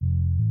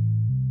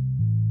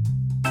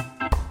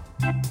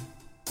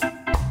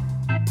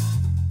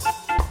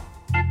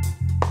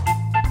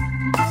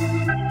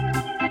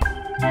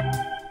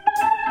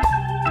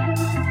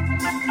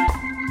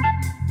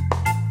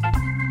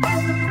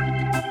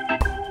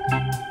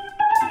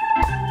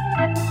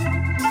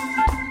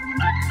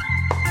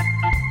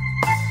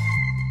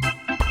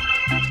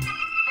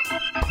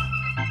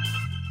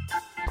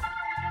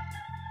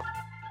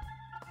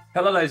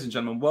Hello, ladies and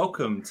gentlemen.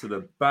 Welcome to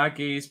the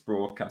Baggies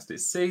broadcast.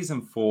 It's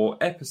season 4,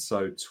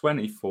 episode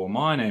 24.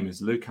 My name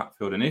is Luke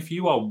Hatfield, and if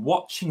you are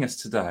watching us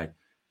today,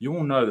 you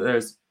all know that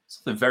there's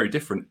something very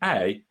different.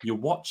 A, you're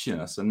watching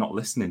us and not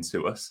listening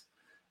to us.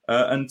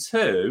 And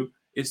two,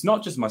 it's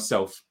not just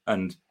myself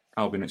and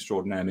Albion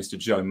extraordinaire, Mr.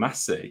 Joe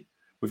Massey.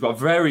 We've got a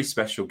very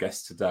special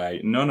guest today,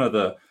 none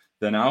other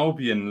than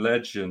Albion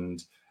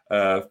legend,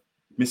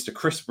 Mr.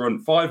 Chris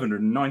Brunt,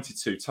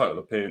 592 total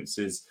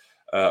appearances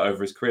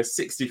over his career,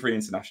 63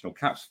 international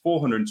caps,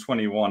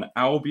 421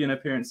 Albion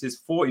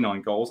appearances,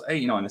 49 goals,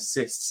 89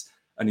 assists,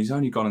 and he's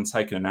only gone and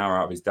taken an hour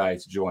out of his day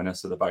to join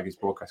us at the Baggies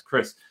broadcast.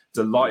 Chris,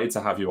 delighted to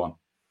have you on.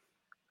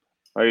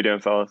 How are you doing,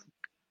 fellas?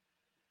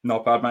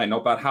 Not bad, mate.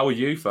 Not bad. How are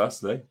you,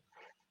 firstly?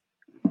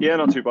 Yeah,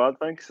 not too bad,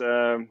 thanks.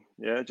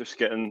 Just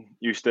getting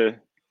used to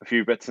a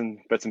few bits and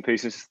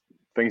pieces.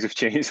 Things have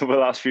changed over the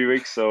last few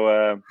weeks,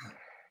 so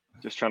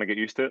just trying to get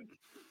used to it.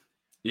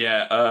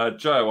 Yeah,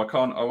 Joe,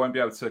 I won't be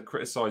able to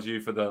criticise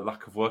you for the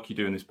lack of work you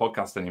do in this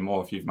podcast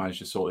anymore if you've managed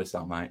to sort this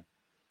out, mate.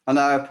 I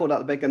know, I pulled out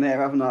the big gun here,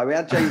 haven't I? We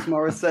had James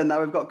Morrison, now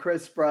we've got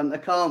Chris Brunt. I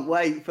can't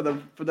wait for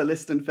the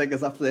listing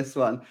figures after this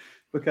one,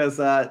 because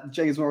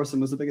James Morrison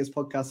was the biggest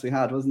podcast we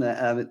had, wasn't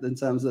it, in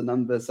terms of the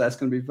numbers? So it's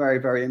going to be very,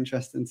 very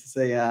interesting to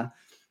see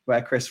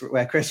where Chris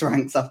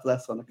ranks after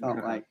this one. I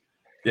can't wait.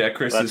 Yeah,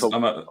 Chris, I'm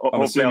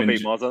hopefully I'll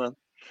beat Moz then.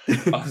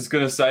 I was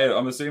going to say,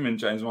 I'm assuming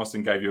James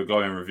Morrison gave you a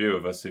glowing review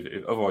of us.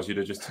 If otherwise, you'd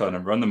have just turned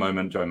and run the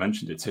moment Joe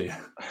mentioned it to you.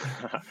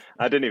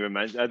 I didn't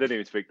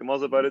even speak to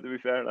Moz about it. To be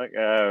fair,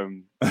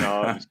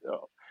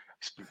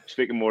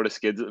 speaking more to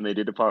Skids at the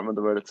media department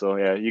about it. So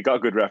yeah, you got a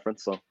good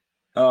reference. So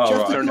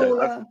I've turned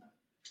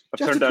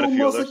down a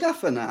few others. Do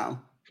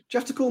you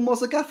have to call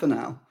Moz a gaffer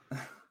now?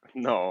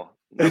 No,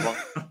 never.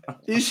 Are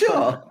you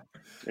sure?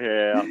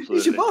 Yeah, absolutely.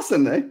 He's your boss,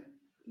 isn't he?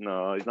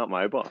 No, he's not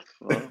my boss.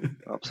 No,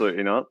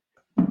 absolutely not.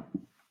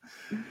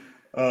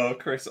 Oh,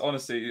 Chris,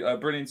 honestly,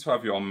 brilliant to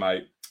have you on,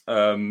 mate.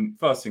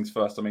 First things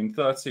first,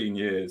 13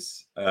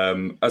 years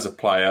as a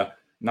player.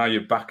 Now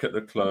you're back at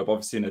the club,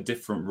 obviously in a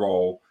different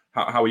role.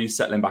 How are you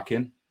settling back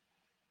in?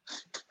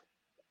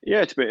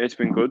 Yeah, it's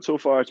been good so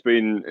far. It's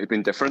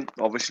been different.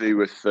 Obviously,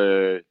 with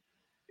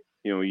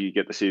you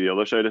get to see the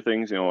other side of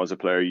things. As a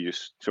player, you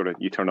just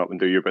you turn up and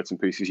do your bits and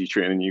pieces, you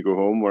train and you go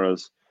home.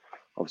 Whereas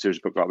obviously there's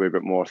got to be a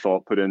bit more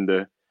thought put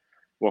into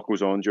what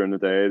goes on during the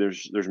day.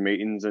 There's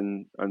meetings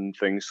and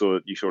things, so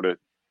that you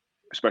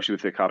especially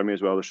with the academy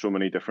as well, there's so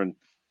many different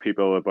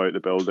people about the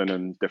building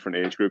and different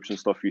age groups and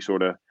stuff. You got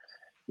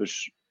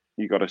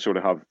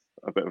to have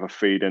a bit of a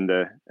feed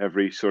into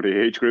every sort of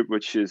age group,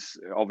 which is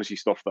obviously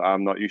stuff that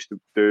I'm not used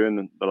to doing,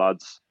 and the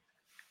lads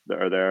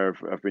that are there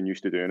have been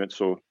used to doing it.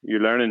 So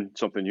you're learning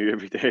something new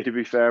every day, to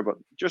be fair, but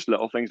just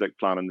little things like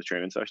planning the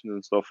training sessions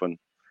and stuff, and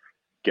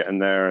getting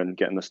there and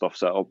getting the stuff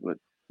set up that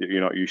you're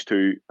not used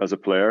to as a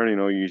player.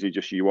 Usually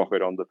just you walk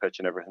out on the pitch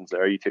and everything's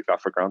there. You take that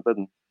for granted,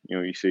 and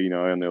you see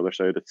now on the other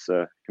side it's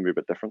can be a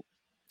bit different.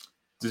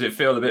 Does it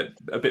feel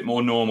a bit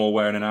more normal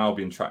wearing an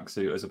Albion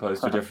tracksuit as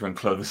opposed to different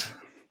clubs?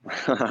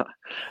 Yeah,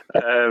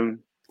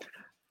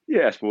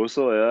 I suppose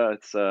so. Yeah,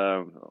 it's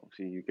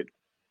obviously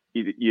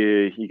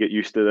you get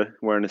used to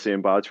wearing the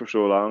same badge for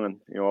so long, and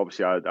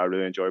obviously I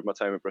really enjoyed my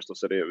time at Bristol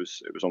City. It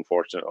was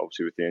unfortunate,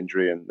 obviously, with the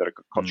injury, and that it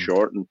got cut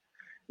short, and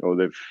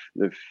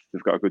they've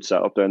got a good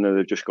setup down there.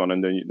 They've just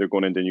they're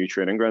going into a new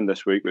training ground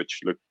this week,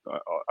 which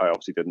I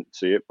obviously didn't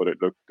see it, but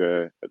it looked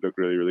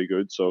really, really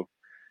good. So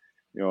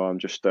I'm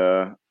just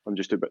a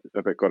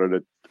bit gutted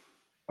that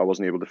I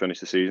wasn't able to finish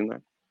the season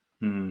there.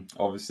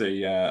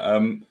 Obviously, yeah.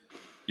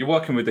 You're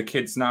working with the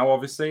kids now,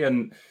 obviously,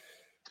 and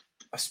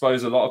I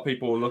suppose a lot of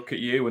people will look at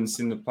you and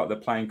see the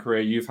playing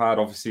career you've had.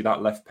 Obviously,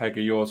 that left peg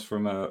of yours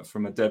from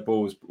a dead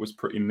ball was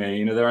pretty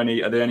mean. Are there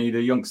any of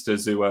the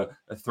youngsters who are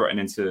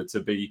threatening to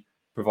be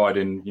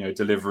providing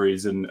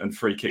deliveries and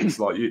free kicks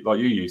like you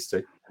used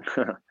to?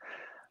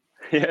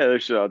 Yeah,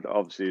 there's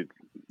obviously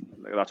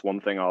that's one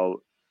thing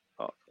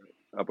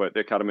about the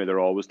academy.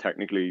 They're always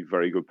technically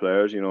very good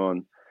players,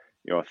 and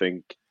I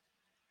think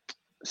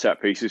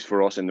set pieces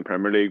for us in the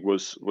Premier League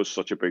was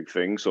such a big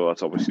thing. So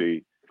that's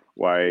obviously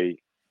why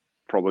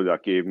probably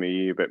that gave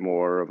me a bit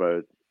more of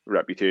a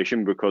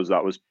reputation, because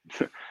that was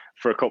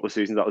for a couple of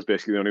seasons that was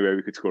basically the only way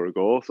we could score a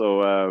goal.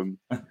 So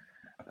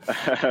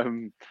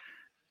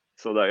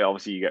so that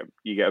obviously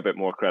you get a bit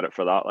more credit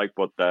for that.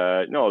 But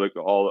all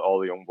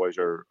the young boys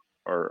are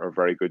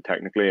very good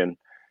technically, and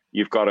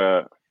you've got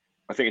I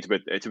think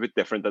it's a bit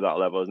different at that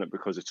level, isn't it?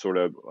 Because it's sort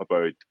of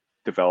about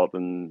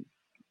developing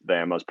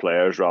them as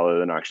players rather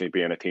than actually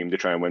being a team to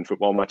try and win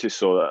football matches.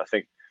 So I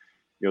think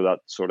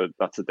that's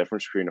the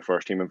difference between a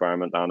first team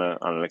environment and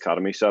an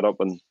academy setup,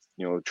 and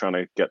trying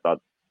to get that.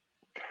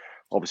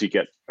 Obviously,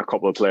 get a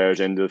couple of players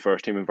into the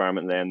first team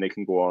environment, and then they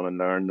can go on and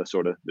learn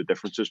the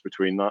differences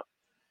between that.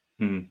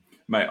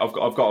 Mate, I've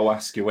got to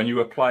ask you, when you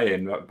were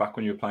playing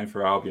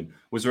for Albion,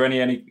 was there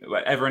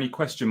ever any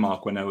question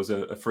mark when there was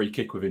a free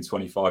kick within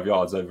 25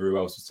 yards over who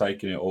else was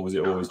taking it, or was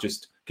it always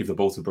just give the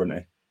ball to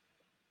Brunty?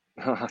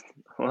 Well,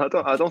 I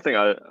don't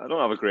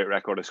have a great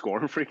record of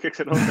scoring free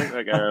kicks. I don't think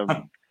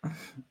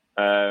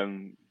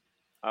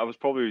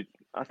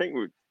I think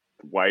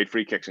wide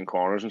free kicks and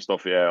corners and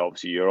stuff. Yeah,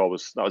 obviously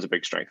that was a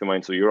big strength of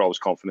mine. So you're always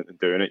confident in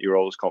doing it. You're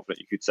always confident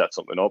you could set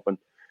something up, and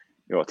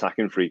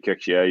attacking free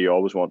kicks. Yeah, you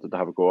always wanted to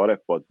have a go at it,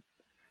 but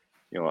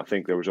I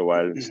think there was a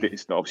while. Obviously,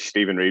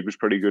 Stephen Reid was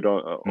pretty good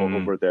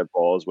over at dead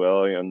ball as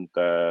well, and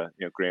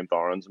Graham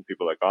Dorrans and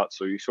people like that.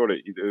 So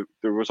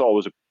there was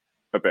always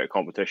a bit of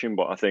competition,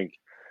 but I think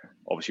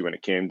obviously when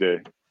it came to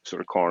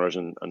sort of corners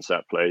and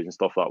set plays and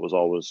stuff, I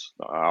always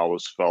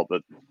felt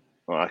that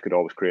I could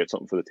always create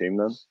something for the team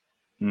then.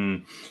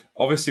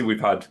 Obviously, we've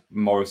had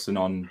Morrison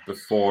on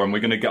before, and we're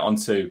going to get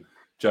onto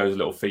Joe's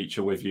little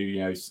feature with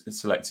you.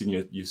 Selecting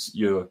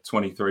your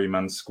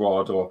 23-man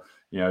squad, or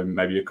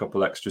maybe a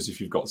couple extras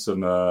if you've got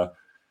some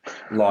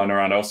lying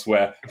around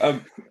elsewhere.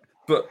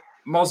 But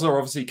Mozler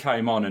obviously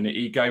came on and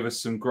he gave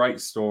us some great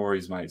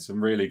stories, mate.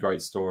 Some really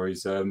great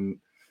stories. Some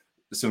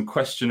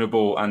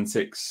questionable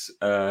antics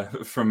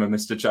from a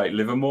Mr. Jake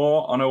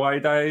Livermore on away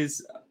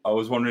days. I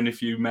was wondering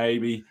if you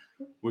maybe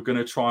were going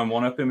to try and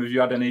one-up him. Have you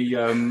had any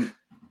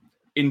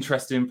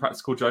interesting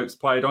practical jokes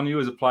played on you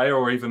as a player,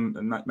 or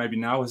even maybe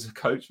now as a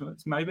coach,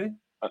 maybe?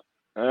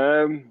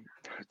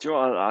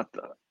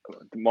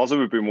 Mozza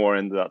would be more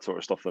into that sort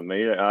of stuff than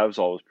me. I was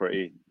always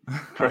pretty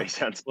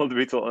sensible, to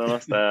be totally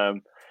honest.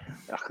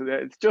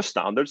 It's just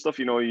standard stuff,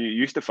 you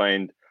used to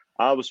find.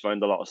 I always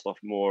found a lot of stuff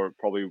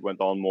probably went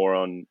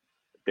on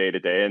day to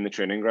day in the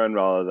training ground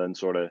rather than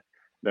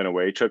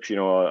away trips.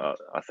 I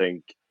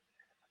think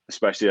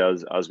especially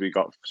as we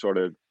got sort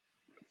of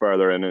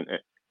further in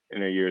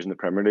our years in the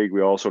Premier League,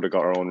 we all sort of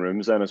got our own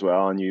rooms then as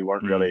well, and you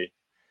weren't really.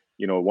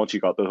 Once you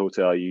got to the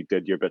hotel, you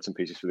did your bits and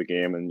pieces for the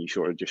game, and you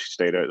sort of just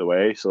stayed out of the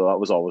way. So that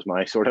was always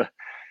my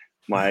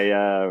way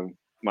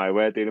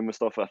of dealing with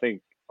stuff. I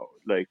think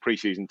like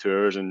pre-season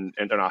tours and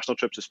international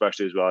trips,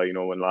 especially as well.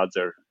 When lads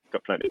are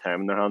got plenty of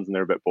time in their hands and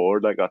they're a bit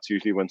bored, like that's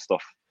usually when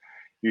stuff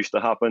used to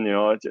happen.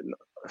 I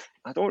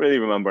don't really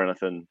remember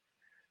anything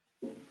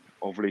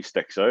overly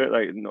sticks out.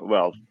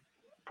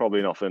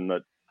 Probably nothing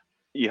that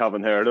you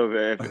haven't heard of.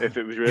 If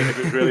it was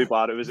really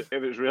bad, it was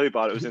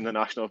in the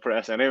national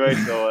press anyway.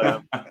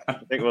 So I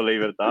think we'll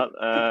leave it at that.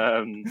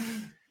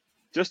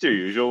 Just your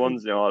usual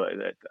ones,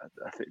 I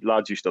think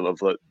lads used to love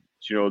that.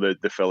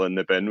 They fill in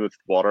the bin with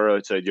water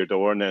outside your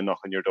door and then knock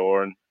on your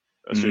door, and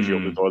as soon as you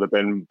open the door, the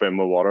bin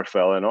with water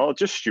fell in. All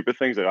just stupid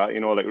things like that.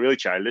 Like really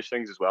childish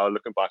things as well.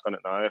 Looking back on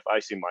it now, if I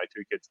see my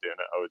two kids doing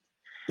it,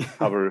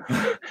 I would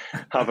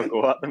have a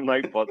go at them.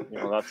 But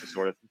that's the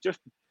sort of just.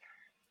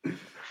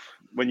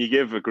 When you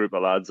give a group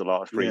of lads a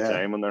lot of free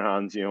time on their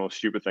hands,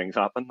 stupid things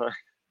happen.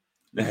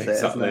 Yeah,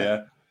 exactly.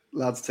 Yeah,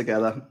 lads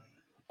together.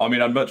 I mean,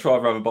 I'd much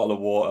rather have a bottle of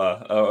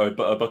water, or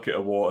a bucket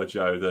of water,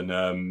 Joe, than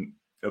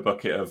a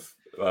bucket of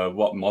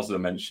what Mozler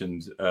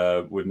mentioned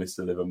with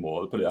Mr.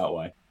 Livermore. Put it that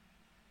way.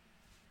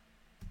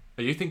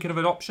 Are you thinking of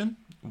adoption?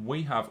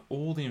 We have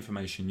all the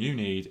information you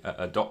need at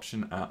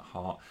Adoption at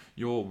Heart,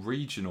 your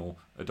regional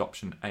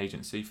adoption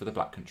agency for the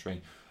Black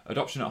Country.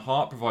 Adoption at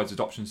Heart provides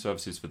adoption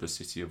services for the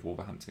City of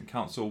Wolverhampton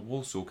Council,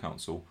 Walsall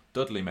Council,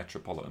 Dudley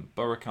Metropolitan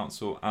Borough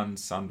Council and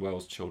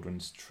Sandwells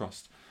Children's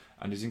Trust,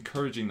 and is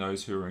encouraging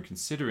those who are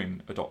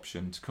considering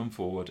adoption to come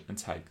forward and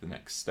take the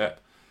next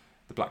step.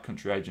 The Black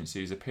Country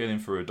Agency is appealing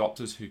for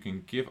adopters who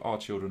can give our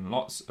children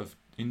lots of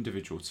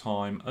individual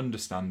time,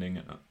 understanding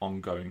and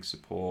ongoing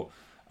support,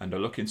 and are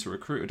looking to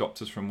recruit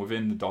adopters from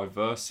within the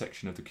diverse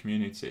section of the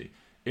community,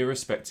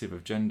 irrespective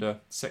of gender,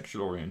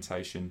 sexual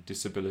orientation,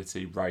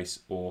 disability, race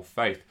or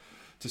faith.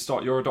 To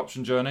start your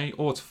adoption journey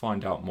or to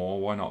find out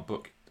more, why not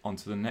book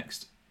onto the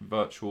next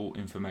virtual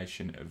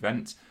information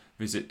event?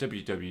 Visit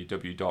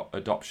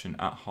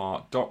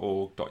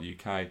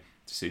www.adoptionatheart.org.uk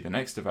to see the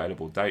next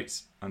available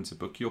dates and to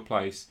book your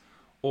place,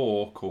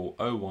 or call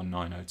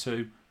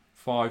 01902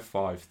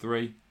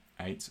 553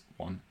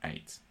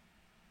 818.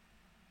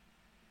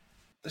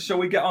 Shall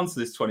we get onto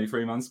this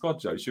 23-man squad,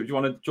 Joe? Do you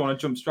want to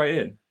jump straight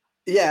in?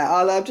 Yeah,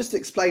 I'll just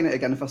explain it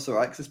again if that's all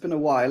right, because it's been a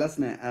while,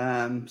 hasn't it,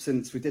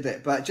 since we did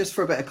it. But just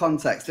for a bit of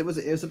context, it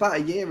was about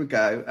a year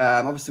ago.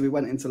 Obviously, we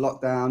went into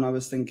lockdown. I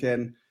was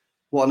thinking,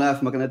 what on earth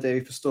am I going to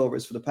do for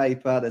stories for the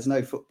paper? There's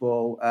no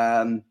football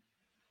going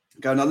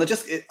on.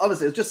 Honestly, it was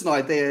just an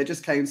idea. It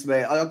just came to me.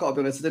 I've got to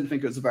be honest, I didn't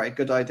think it was a very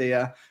good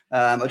idea.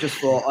 I just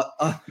thought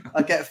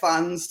I'd get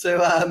fans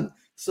to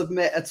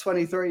submit a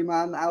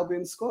 23-man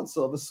Albion squad,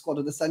 sort of a squad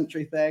of the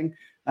century thing.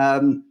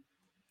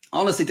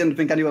 Honestly, didn't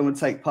think anyone would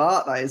take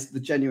part. That is the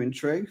genuine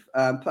truth.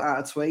 Put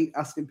out a tweet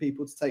asking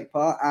people to take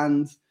part,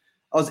 and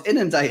I was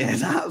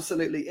inundated,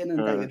 absolutely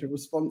inundated with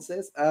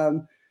responses.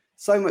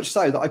 So much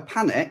so that I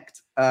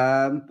panicked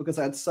because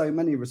I had so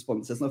many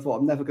responses, and I thought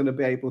I'm never going to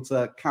be able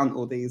to count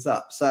all these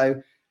up. So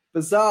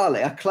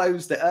bizarrely, I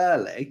closed it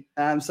early.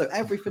 So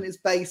everything is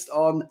based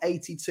on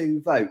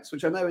 82 votes,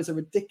 which I know is a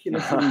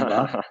ridiculous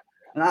number.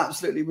 An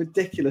absolutely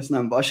ridiculous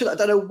number. I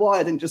don't know why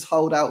I didn't just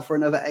hold out for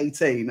another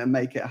 18 and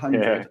make it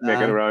 100. Yeah, make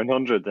it around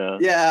 100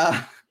 there.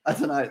 Yeah, I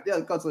don't know.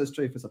 Yeah, God's honest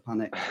truth is a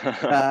panic.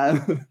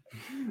 So,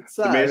 it's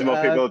amazing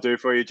what people do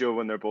for you, Joe,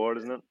 when they're bored,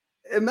 isn't it?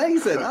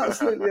 Amazing,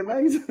 absolutely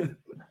amazing.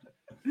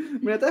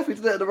 mean, I definitely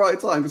did it at the right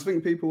time because I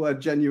think people were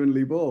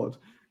genuinely bored.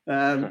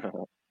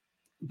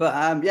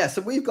 Yeah,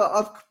 so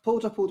I've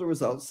pulled up all the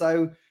results.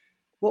 So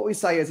what we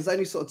say is there's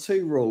only sort of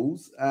 2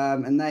 rules,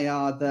 and they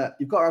are that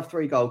you've got to have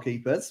 3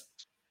 goalkeepers,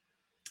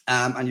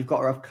 and you've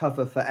got to have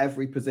cover for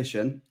every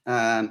position,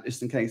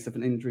 just in case of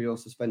an injury or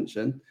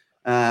suspension.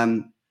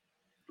 But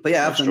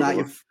yeah, other than that,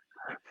 you've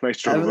might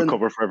struggle to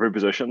cover for every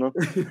position though.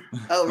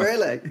 Oh,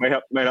 really?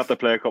 might have to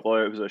play a couple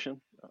out of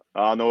position.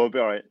 No, it'll be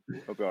all right.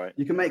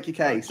 You can make your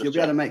case. You'll be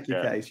able to make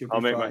your case.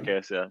 I'll make my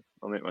case. Yeah,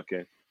 I'll make my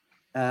case.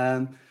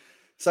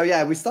 So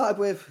yeah, we started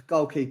with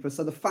goalkeeper.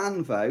 So the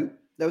fan vote,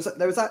 there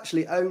was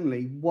actually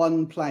only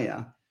 1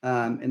 player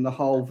in the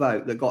whole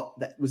vote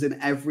that was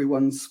in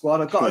everyone's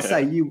squad. I've got to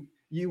say,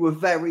 you were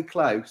very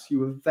close. You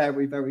were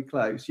very, very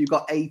close. You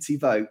got 80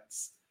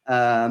 votes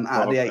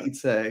out of the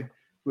 82,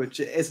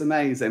 which is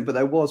amazing. But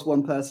there was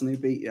one person who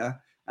beat you,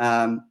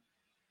 and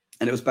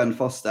it was Ben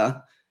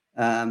Foster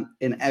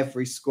in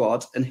every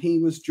squad. And he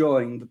was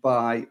joined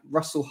by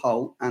Russell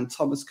Holt and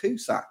Thomas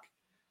Cusack.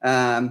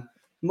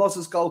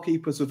 Moz's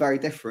goalkeepers were very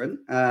different.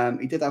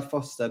 He did have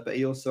Foster, but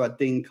he also had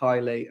Dean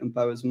Kiley and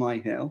Boaz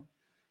Myhill.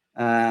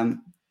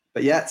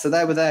 But yeah, so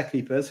they were their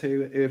keepers.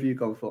 Who have you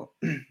gone for?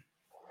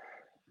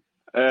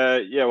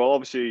 Yeah, well,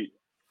 obviously,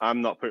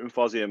 I'm not putting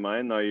Fozzie in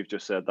mine. Now you've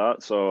just said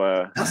that,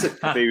 so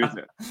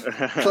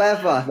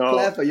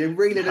clever. You're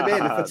reeling him in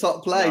for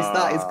top place.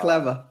 That is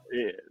clever.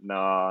 Yeah,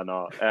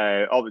 no.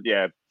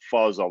 Yeah,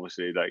 Foz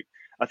obviously. Like,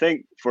 I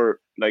think for,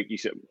 like you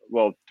said,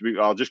 well,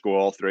 I'll just go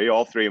all 3.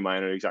 All 3 of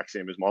mine are the exact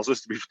same as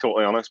Moz's, to be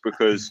totally honest,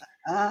 because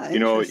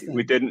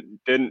we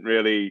didn't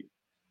really.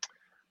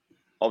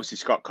 Obviously,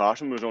 Scott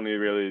Carson was only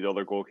really the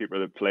other goalkeeper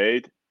that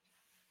played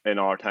in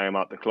our time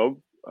at the club.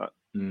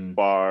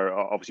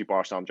 Bar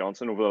Sam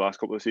Johnson over the last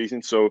couple of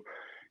seasons. So,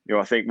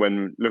 I think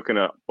when looking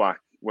at back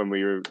when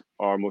we were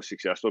our most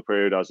successful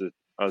period as a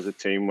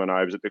team when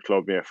I was at the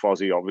club,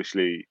 Fozzie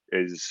obviously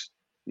is,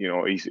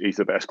 he's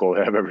the best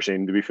goalie I've ever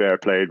seen. To be fair,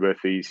 played with.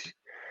 He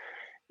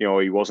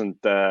wasn't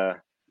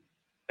that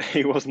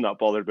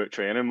bothered about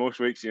training most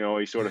weeks. He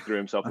sort of threw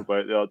himself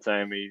about the odd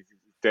time.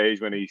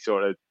 Days when he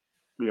sort of,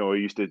 he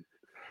used to.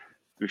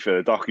 To be fair,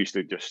 the doc used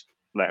to just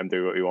let him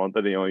do what he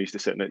wanted. He used to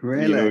sit in it.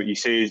 Really? You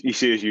see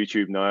his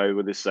YouTube now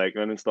with his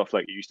cycling and stuff.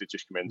 Like, he used to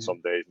just come in some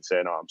days and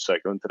say, "No, I'm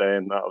cycling today,"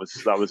 and that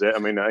was it. I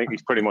mean, I think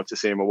he's pretty much the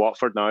same at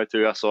Watford now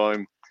too. I saw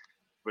him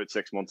about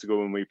 6 months ago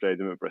when we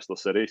played him at Bristol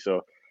City.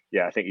 So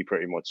yeah, I think he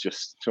pretty much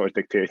just sort of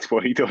dictates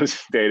what he does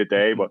day to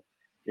day. But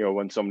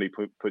when somebody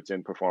puts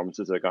in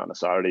performances like that on a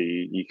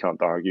Saturday, you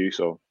can't argue.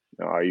 So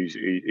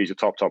he's a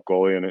top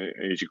goalie, and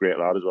he's a great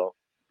lad as well.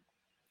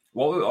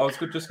 Well, I was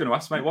just going to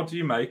ask, mate, what do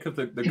you make of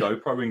the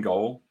GoPro in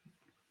goal?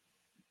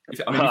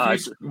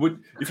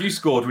 If you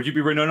scored, would you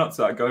be running up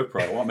to that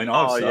GoPro? I mean,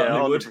 I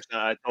certainly would.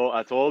 I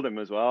told him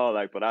as well,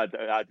 but I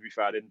to be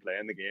fair, I didn't play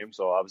in the game,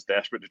 so I was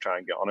desperate to try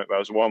and get on it. But I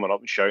was warming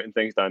up and shouting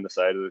things down the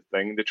side of the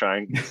thing to try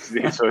and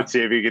see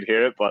if he could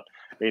hear it, but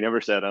he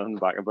never said anything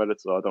back about it,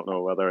 so I don't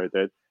know whether I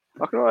did.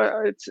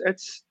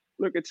 It's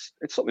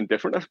something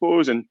different, I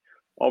suppose, and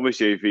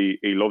obviously if he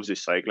loves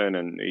his cycling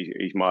and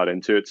he's mad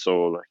into it,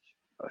 so like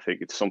I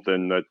think it's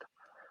something that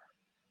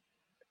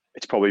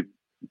it's probably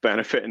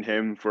benefiting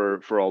him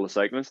for all the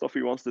cycling stuff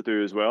he wants to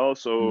do as well.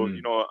 So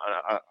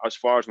as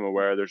far as I'm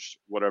aware, there's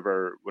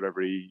whatever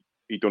he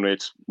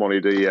donates money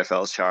to the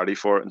EFL's charity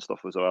for it and stuff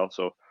as well.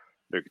 So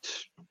look,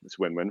 it's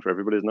win-win for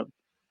everybody, isn't it?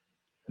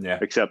 Yeah.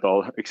 Except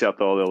all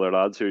the other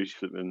lads who's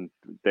been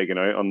digging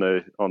out on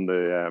the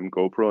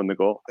GoPro in the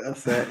goal.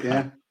 That's it.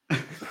 Yeah.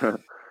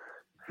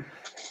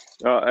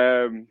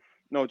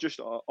 No, just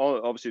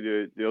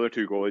obviously the other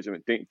 2 goalies. I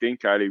mean, Dean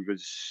Kiley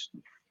was.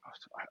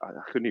 I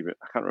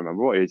can't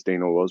remember what age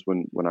Dino was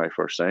when I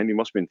first signed. He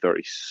must have been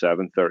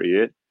 37,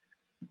 38.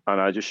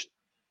 And I just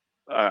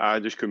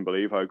couldn't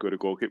believe how good a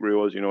goalkeeper he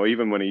was.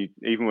 Even when he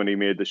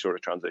made the sort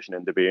of transition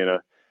into being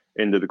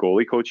into the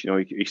goalie coach,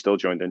 he still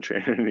joined in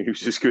training and he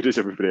was as good as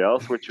everybody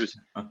else, which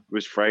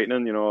was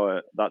frightening.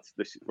 That's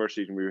the first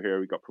season we were here,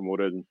 we got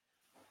promoted. And,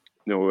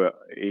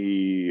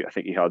 I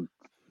think he had.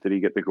 Did he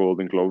get the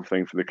Golden Glove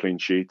thing for the clean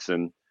sheets?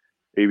 And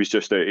he was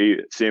just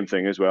same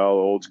thing as well.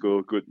 Old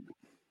school, good,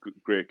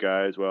 great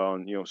guy as well.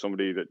 And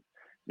somebody that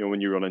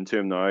when you run into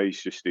him now,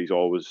 he's just a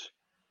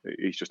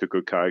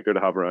good character to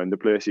have around the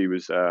place. He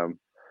was and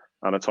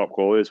a top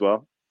goalie as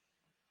well.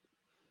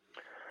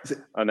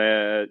 And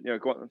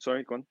go on.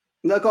 Sorry, go on.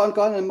 No, go on,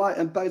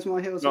 and Boaz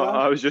Myhill as well. No,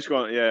 I was just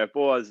going. Yeah,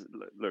 Boaz.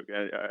 Look,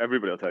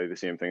 everybody will tell you the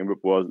same thing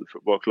about Boaz at the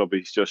football club.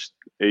 I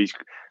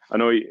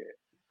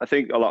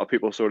think a lot of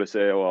people sort of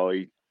say, "Oh, well,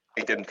 he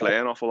didn't play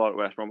an awful lot at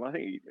West Brom." I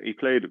think he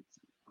played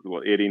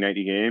 80,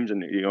 90 games,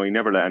 and he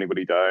never let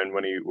anybody down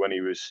when he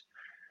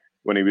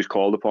was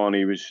called upon.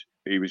 He was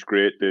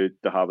great to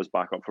have his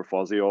back up for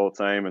Fozzie all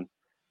the time, and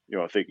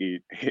I think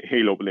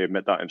he'll openly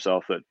admit that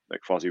himself, that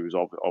like Fozzie was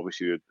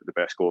obviously the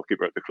best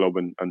goalkeeper at the club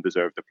and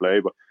deserved to play.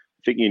 But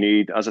I think you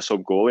need, as a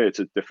sub goalie,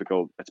 it's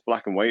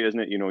black and white, isn't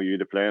it? You're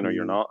either playing or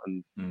you're not,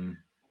 and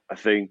I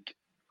think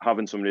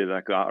having somebody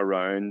like that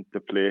around the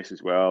place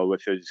as well,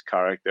 with his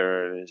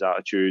character and his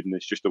attitude, and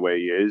it's just the way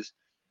he is.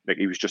 Like,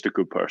 he was just a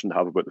good person to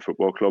have about the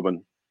football club,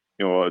 and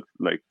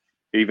like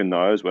even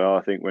now as well.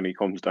 I think when he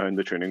comes down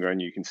the training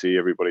ground, you can see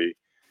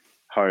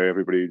how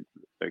everybody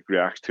like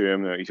reacts to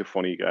him. He's a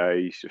funny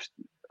guy. He's just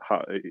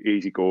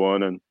easy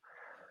going, and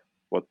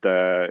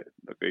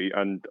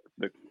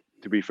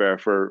to be fair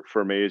for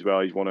me as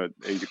well,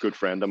 he's a good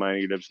friend of mine.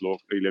 He lives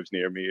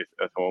near me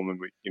at home, and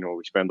we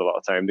spend a lot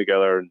of time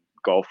together and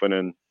golfing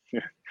and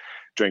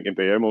drinking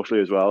beer mostly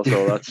as well.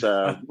 So that's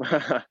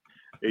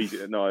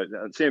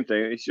same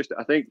thing. It's just,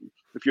 I think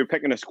if you're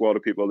picking a squad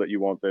of people that you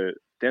want at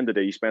the end of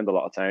the day, you spend a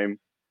lot of time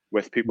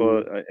with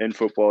people in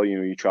football.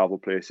 You travel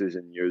places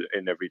and you're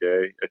in every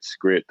day. It's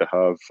great to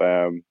have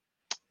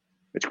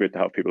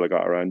people like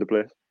that around the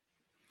place.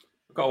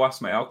 I've got to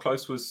ask, mate, how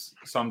close was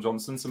Sam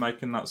Johnson to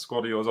making that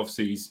squad of yours?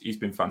 Obviously, he's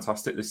been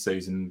fantastic this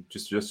season,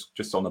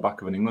 just on the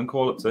back of an England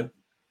call-up too.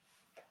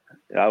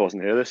 Yeah, I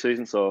wasn't here this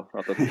season, so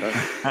that doesn't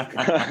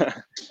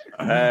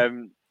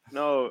count.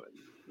 No,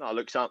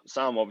 look,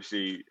 Sam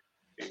obviously,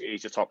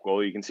 he's a top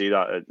goalie. You can see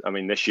that. I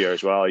mean, this year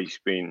as well, he's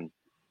been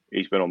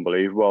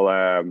unbelievable.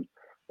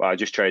 But I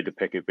just tried to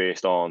pick it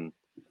based on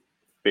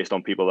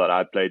people that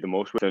I'd played the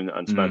most with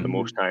and spent the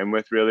most time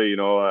with, really.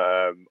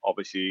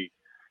 Obviously,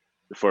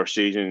 the first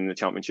season in the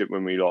Championship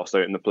when we lost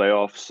out in the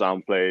playoffs,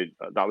 Sam played.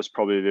 That was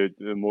probably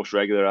the most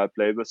regular I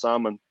played with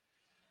Sam, and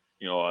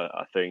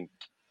I think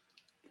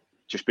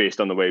just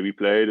based on the way we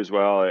played as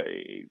well,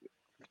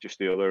 just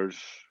the others,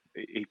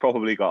 he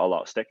probably got a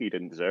lot of stick he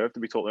didn't deserve,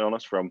 to be totally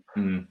honest, from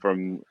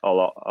a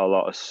lot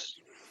of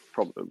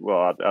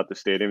at the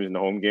stadiums and the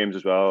home games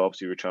as well.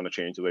 Obviously, we're trying to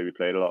change the way we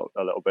played a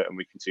little bit, and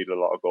we conceded a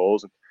lot of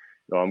goals. And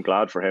I'm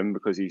glad for him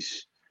because he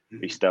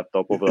stepped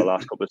up over the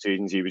last couple of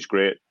seasons. He was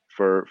great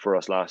for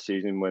us last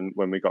season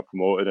when we got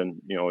promoted,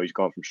 and he's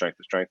gone from strength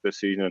to strength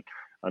this season. And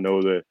I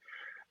know the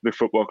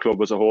football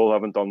club as a whole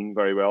haven't done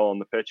very well on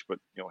the pitch, but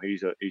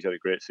he's had a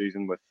great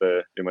season with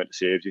the amount of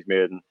saves he's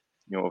made, and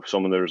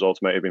some of the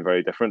results might have been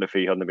very different if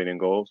he hadn't been in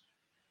goals.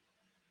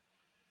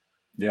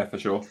 Yeah, for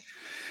sure.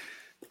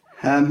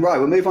 Right,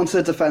 we'll move on to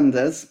the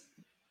defenders.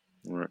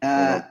 Right.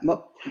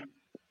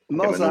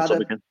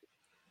 Moz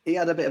he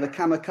had a bit of a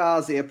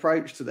kamikaze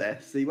approach to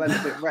this. He went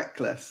a bit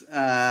reckless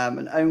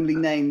and only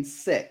named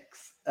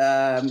 6,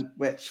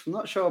 which I'm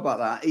not sure about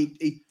that.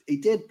 He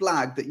did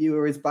blag that you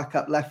were his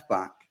backup left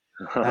back.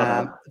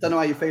 I don't know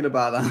how you feel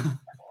about that.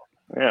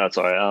 Yeah, that's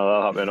all right.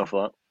 I'll have enough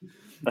of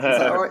that. Is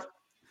that all right?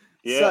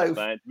 Yeah, so,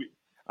 fine.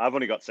 I've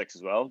only got 6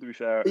 as well, to be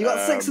fair. You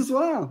got 6 as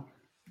well?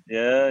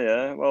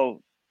 Yeah.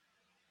 Well,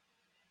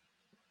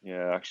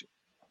 yeah, actually.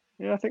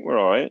 Yeah, I think we're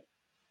all right.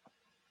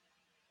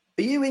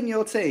 Are you in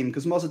your team?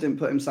 Because Mozza didn't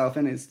put himself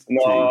in his team.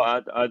 No,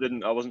 I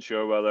didn't. I wasn't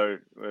sure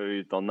whether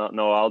you'd done that.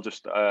 No, I'll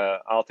just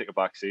I'll take a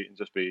back seat and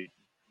just be.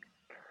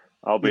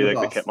 I'll be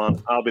like the kit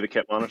man. I'll be the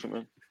kit man or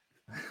something.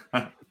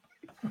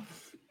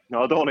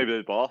 No, I don't want to be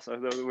the boss. I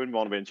wouldn't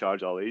want to be in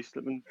charge of all these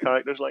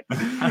characters. Like.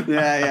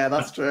 yeah,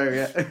 that's true.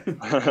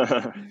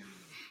 Yeah.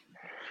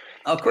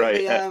 I'll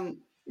quickly.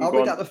 I'll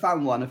read out the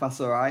fan one if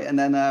that's all right, and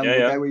then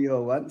we'll go with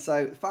your one.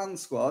 So, fan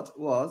squad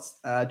was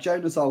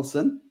Jonas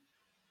Olsen,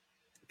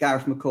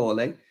 Gareth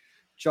McCauley,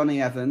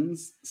 Johnny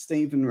Evans,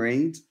 Stephen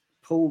Reid,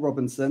 Paul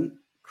Robinson,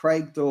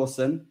 Craig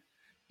Dawson,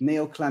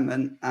 Neil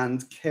Clement,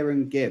 and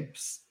Kieran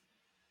Gibbs.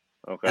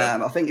 Okay.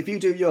 I think if you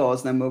do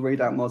yours, then we'll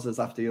read out Mozza's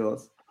after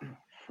yours.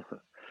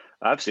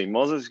 I've seen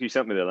Mozza's. You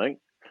sent me the link.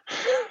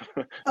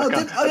 I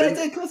did.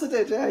 Of course I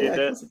did.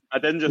 Yeah. I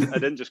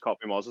didn't just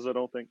copy Mozza's, I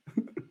don't think.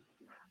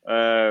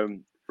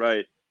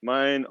 Right.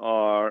 Mine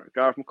are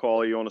Gareth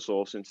McCauley, Jonas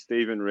Olsen,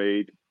 Stephen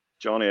Reid,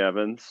 Johnny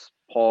Evans,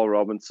 Paul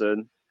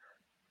Robinson,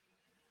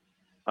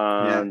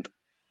 and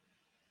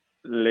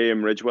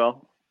Liam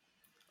Ridgewell.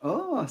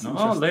 Oh, that's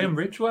Liam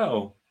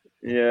Ridgewell.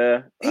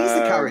 Yeah. He's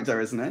a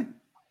character, isn't he?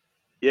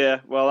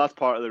 Yeah, well, that's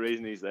part of the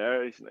reason he's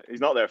there.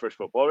 He's not there for his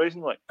football reason,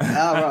 like.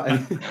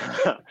 Right.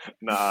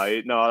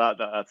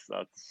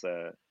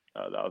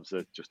 That was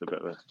just a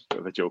bit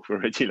of a joke for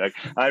Ridgie. Like,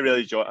 I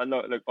really enjoy. I know,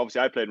 like,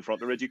 obviously, I played in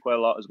front of Ridgie quite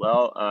a lot as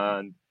well,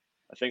 and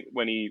I think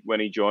when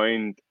he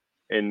joined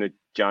in the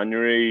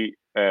January,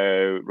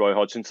 Roy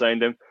Hodgson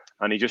signed him,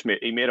 and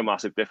he made a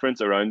massive difference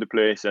around the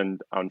place,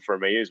 and for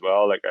me as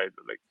well.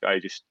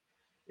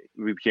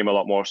 We became a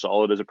lot more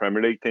solid as a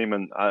Premier League team,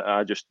 and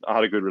I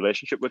had a good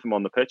relationship with him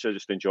on the pitch. I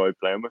just enjoyed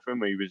playing with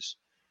him.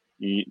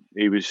 You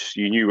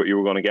knew what you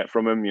were going to get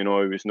from him. He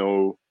was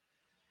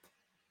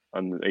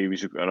he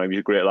was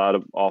a great lad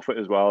off it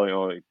as well.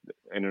 In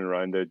and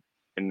around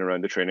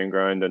the training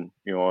ground, and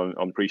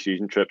on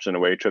pre-season trips and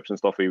away trips and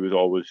stuff. He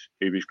was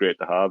great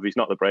to have. He's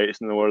not the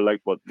brightest in the world,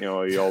 but he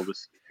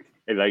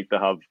liked to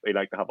have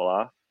a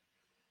laugh.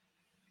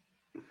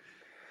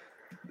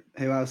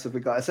 Who else have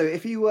we got? So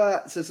if you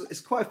were, so it's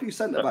quite a few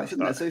centre backs,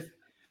 isn't there? So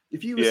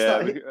if you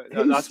were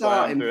who's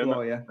starting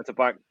for you? It's a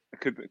back.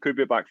 It could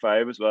be a back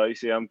 5 as well. You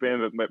see, I'm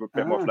being a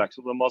bit more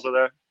flexible than Mozza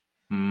there.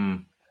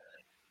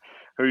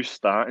 Who's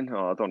starting?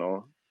 Oh, I don't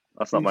know.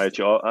 That's not my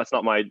job. It's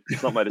not my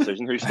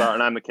decision. Who's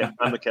starting? I'm the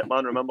kit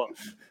man. Remember?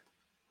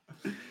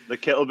 The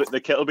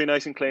kit will be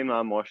nice and clean.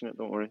 I'm washing it.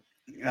 Don't worry.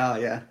 Oh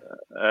yeah.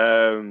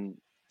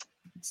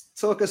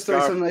 Talk us through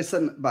Gareth, some of those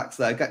centre backs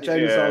there.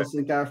 James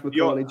Olsen, Gareth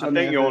McCauley,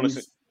 Johnny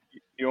Evans.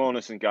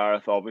 Jonas and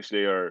Gareth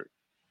obviously are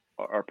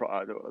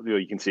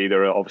you can see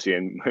they're obviously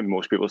in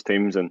most people's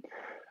teams, and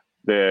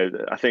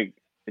I think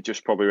it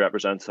just probably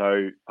represents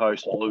how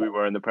solid we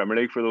were in the Premier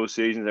League for those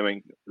seasons. I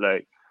mean,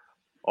 like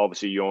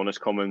obviously Jonas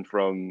coming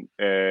from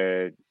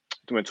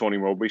when Tony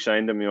Mowbray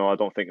signed him, I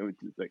don't think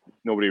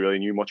nobody really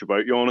knew much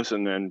about Jonas,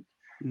 and then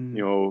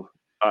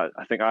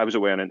I think I was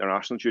away on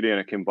international duty and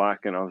I came back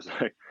and I was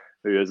like,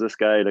 who is this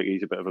guy? Like,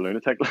 he's a bit of a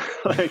lunatic.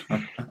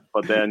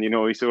 But then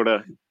he sort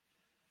of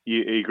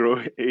he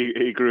grew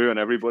on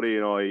everybody.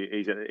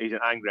 He's an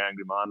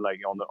angry man, like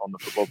on the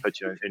football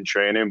pitch in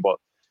training. But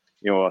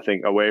I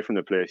think away from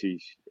the place,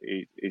 he's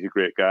a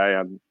great guy.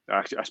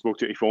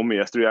 He phoned me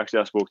yesterday.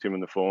 Actually, I spoke to him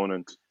on the phone,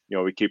 and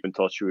we keep in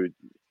touch with.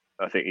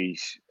 I think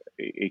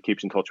he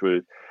keeps in touch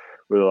with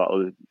a lot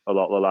of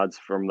the lads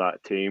from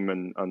that team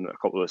and a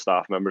couple of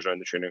staff members around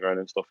the training ground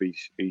and stuff.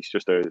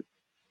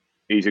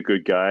 He's a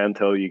good guy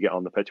until you get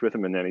on the pitch with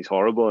him, and then he's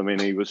horrible. I mean,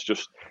 he was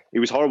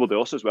horrible to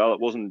us as well. It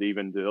wasn't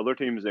even the other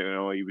teams.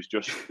 He was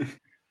just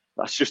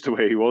that's just the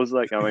way he was.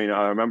 Like, I mean,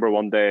 I remember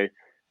one day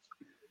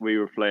we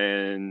were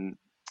playing.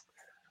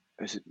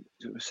 The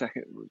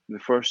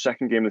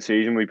second game of the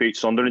season, we beat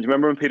Sunderland. Do you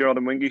remember when Peter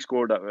Odemwingie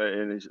scored that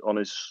on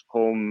his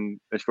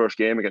first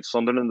game against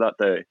Sunderland that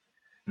day?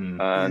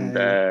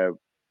 And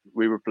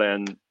we were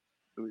playing.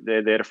 They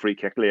had a free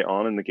kick late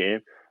on in the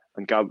game,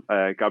 and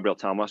Gabriel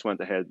Tamas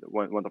went up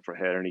for a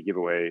header, and he gave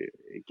away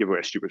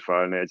a stupid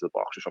foul on the edge of the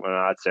box or something.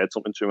 And I'd said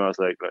something to him. I was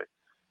like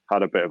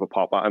had a bit of a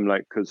pop at him,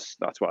 like, because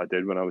that's what I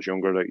did when I was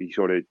younger. Like, he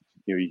sort of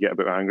you get a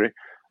bit angry.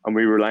 And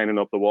we were lining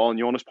up the wall, and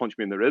Jonas punched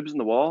me in the ribs in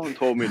the wall and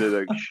told me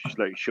to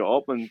shut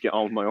up and get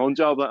on with my own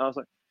job. Like, I was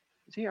like,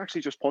 "Did he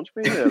actually just punch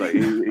me there?" Like, he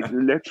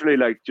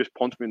literally just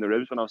punched me in the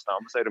ribs when I was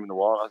standing beside him in the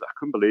wall. I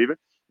couldn't believe it.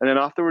 And then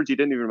afterwards, he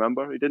didn't even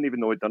remember. He didn't even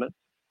know he'd done it.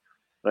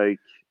 Like,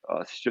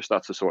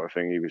 that's the sort of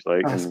thing he was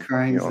like. That's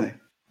crazy.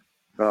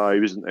 He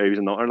was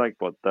a nutter, like,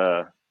 but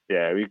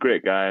yeah, he was a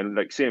great guy. And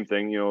like, same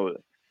thing.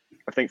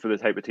 I think for the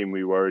type of team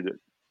we were,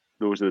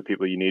 those are the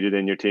people you needed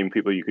in your team,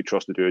 people you could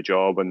trust to do a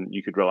job and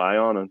you could rely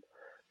on. And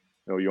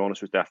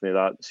Jonas was definitely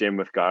that. Same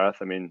with Gareth.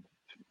 I mean,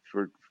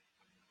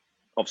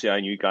 obviously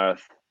I knew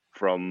Gareth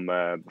from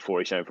before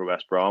he signed for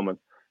West Brom, and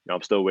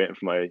I'm still waiting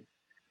for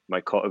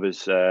my cut of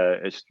his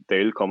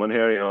deal coming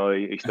here.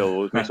 He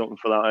still owes me something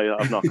for that.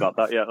 I've not got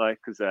that yet, like,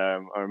 because I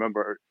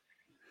remember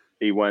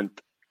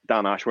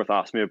Dan Ashworth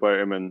asked me about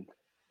him and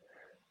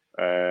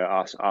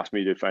asked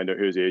me to find out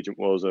who his agent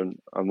was and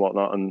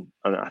whatnot, and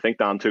I think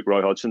Dan took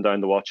Roy Hodgson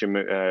down to watch him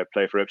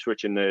play for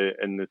Ipswich in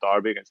the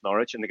derby against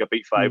Norwich, and they got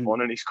beat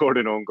 5-1 and he scored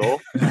an own goal.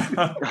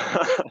 I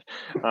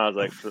was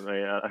like,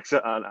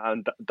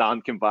 and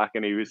Dan came back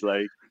and he was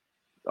like,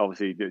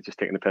 obviously just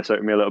taking the piss out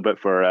of me a little bit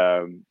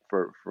for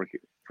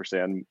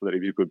saying that he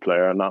was a good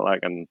player and that, like,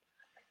 and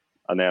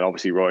then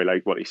obviously Roy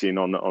liked what he seen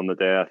on the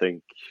day. I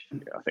think.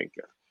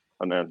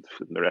 And then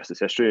the rest is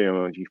history.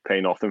 You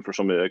pay nothing for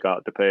somebody that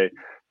got to play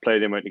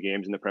the amount of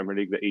games in the Premier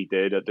League that he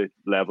did at the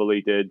level he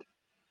did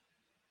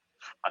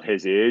at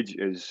his age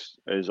is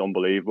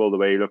unbelievable. The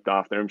way he looked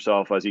after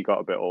himself as he got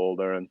a bit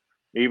older, and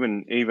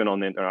even on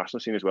the international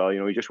scene as well.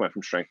 He just went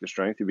from strength to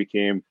strength. He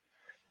became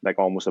like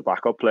almost a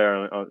backup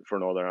player for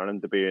Northern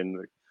Ireland, to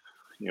being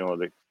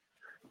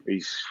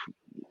he's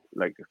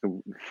like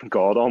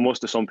God almost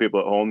to some people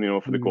at home.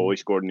 For the goal he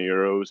scored in the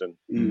Euros,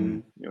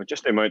 and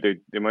just the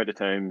amount of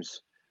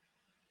times.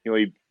 He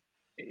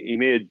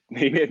made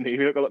me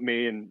look at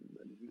me and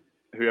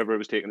whoever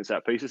was taking the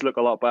set pieces look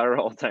a lot better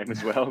all the time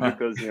as well,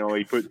 because he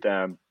put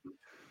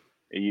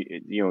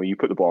you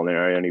put the ball in the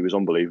area and he was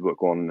unbelievable at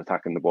going and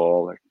attacking the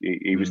ball. Like,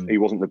 he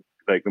wasn't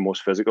the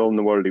most physical in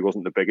the world. He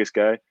wasn't the biggest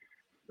guy,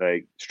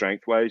 like,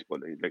 strength wise, but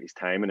like his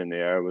timing in the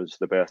air was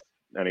the best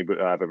anybody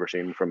I've ever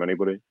seen from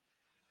anybody.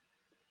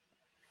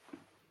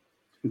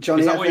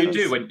 Johnny, is that what you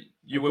do when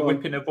you were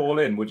whipping a ball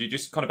in? Would you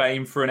just kind of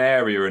aim for an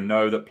area and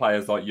know that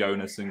players like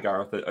Jonas and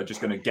Gareth are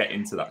just going to get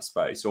into that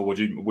space, or would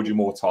you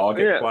more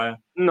target a player?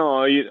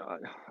 No, I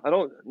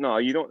don't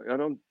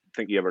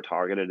think you ever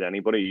targeted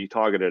anybody. You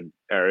targeted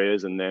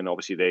areas, and then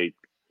obviously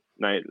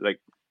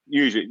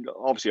usually,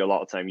 obviously, a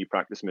lot of time you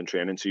practice them in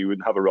training, so you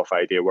would have a rough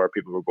idea where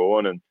people were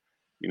going, and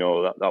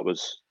that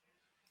was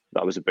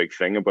a big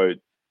thing about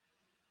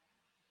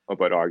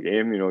our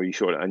game. You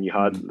sort of, and you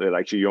had the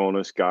likes of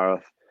Jonas,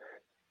 Gareth.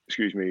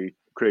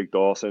 Craig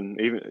Dawson,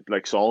 even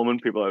like Solomon,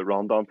 people like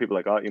Rondon, people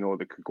like that,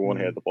 that could go and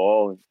head the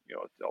ball, and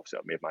obviously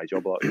that made my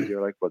job a lot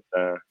easier. Like, but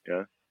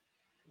yeah.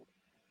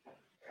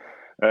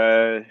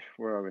 Where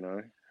are we now?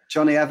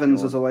 Johnny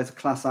Evans was always a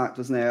class act,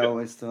 wasn't he? I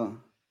always thought.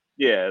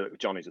 Yeah,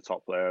 Johnny's a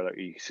top player. Like,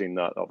 you've seen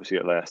that obviously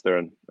at Leicester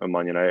and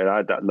Man United.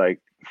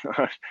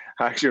 I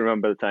actually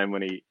remember the time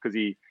when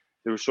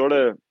there was sort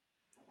of,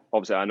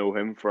 obviously I know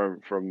him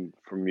from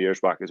years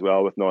back as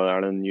well with Northern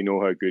Ireland. You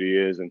know how good he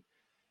is, and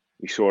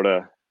he's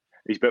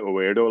a bit of a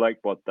weirdo, like,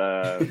 but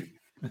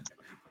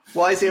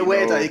Why is he a you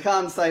weirdo? know, You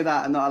can't say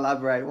that and not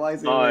elaborate. Why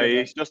is he a no, weirdo?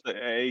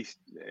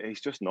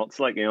 he's just nuts.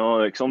 Like, you know,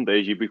 like some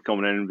days you'd be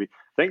coming in and I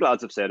think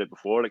lads have said it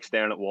before, like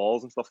staring at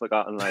walls and stuff like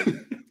that, and like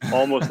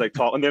almost like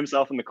talking to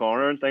himself in the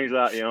corner and things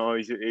like that. You know,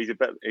 he's a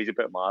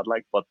bit mad,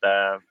 like, but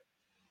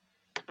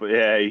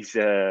yeah, he's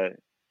I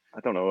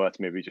don't know. That's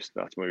maybe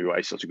why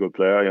he's such a good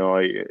player. You know,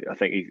 I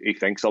think he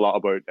thinks a lot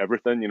about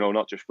everything. You know,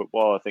 not just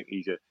football. I think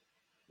he's a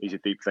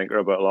deep thinker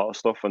about a lot of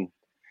stuff, and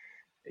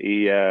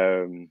he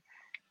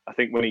I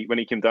think when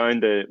he came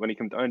down to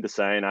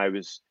sign, I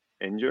was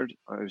injured.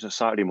 It was a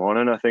Saturday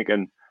morning, I think,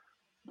 and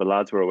the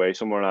lads were away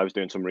somewhere, and I was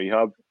doing some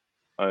rehab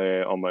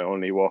on my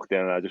own. He walked in,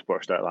 and I just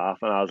burst out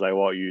laughing. I was like,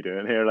 "What are you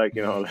doing here? Like,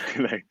 you know,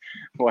 like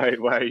why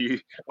are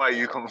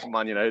you coming from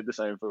Man United to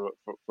sign for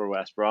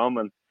West Brom?"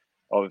 And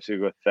obviously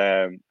with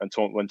when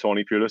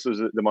Tony Pulis was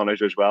the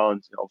manager as well,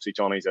 and obviously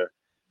Johnny's a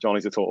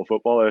total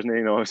footballer, isn't he?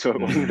 You know, so it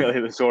wasn't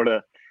really the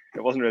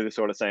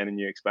sort of signing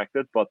you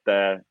expected. But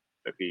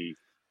he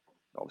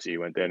obviously he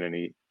went in and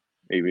he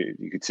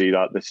you could see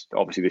that this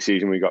obviously the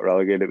season we got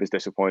relegated, it was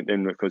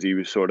disappointing because he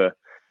was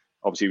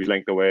obviously he was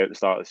linked away at the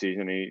start of the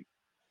season.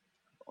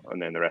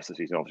 And then the rest of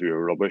the season obviously we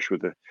were rubbish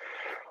with the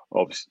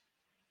rest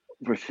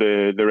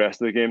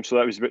of the game. So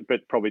that was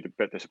probably a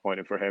bit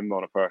disappointing for him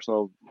on a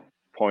personal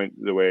point,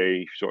 the way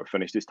he sort of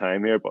finished his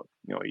time here. But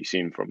you know, you've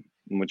seen from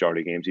the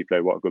majority of games he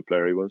played what a good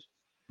player he was.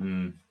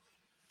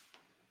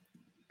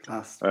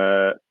 Class.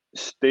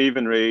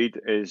 Stephen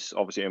Reid is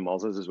obviously in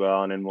Moz's as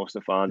well, and in most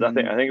of the fans. I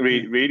think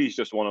Reid is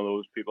just one of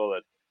those people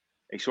that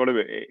he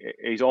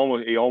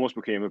almost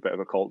became a bit of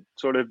a cult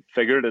sort of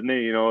figure, didn't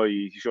he? You know,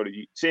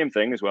 same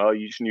thing as well.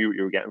 You just knew what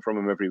you were getting from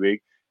him every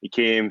week. He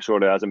came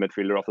sort of as a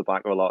midfielder off the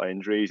back of a lot of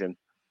injuries and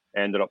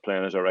ended up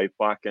playing as a right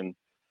back. And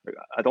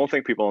I don't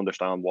think people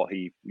understand what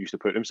he used to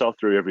put himself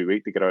through every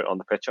week to get out on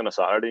the pitch on a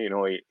Saturday. You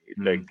know,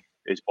 like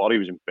his body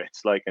was in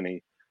bits, like, and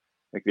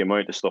like the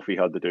amount of stuff he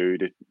had to do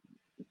to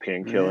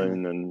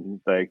painkilling and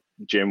like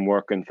gym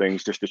work and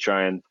things just to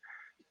try and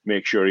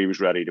make sure he was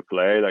ready to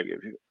play. Like,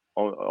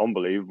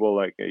 unbelievable.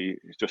 Like,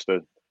 he's just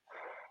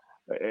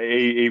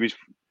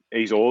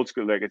he's old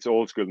school. Like, it's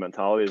old school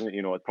mentality, isn't it?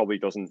 You know, it probably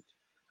doesn't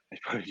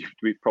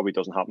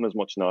happen as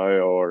much now,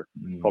 or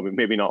probably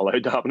maybe not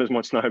allowed to happen as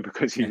much now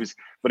because he was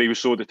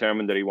so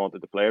determined that he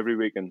wanted to play every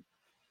week. And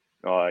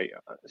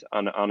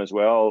as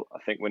well, I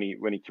think when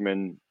he came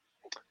in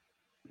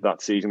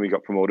that season, we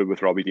got promoted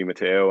with Robbie Di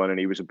Matteo, and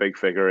he was a big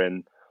figure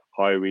in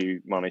how we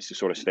managed to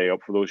sort of stay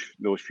up for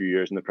those few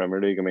years in the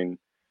Premier League. I mean,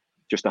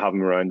 just to have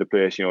him around the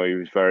place, you know, he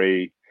was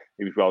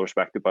well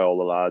respected by all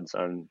the lads,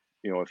 and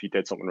you know, if you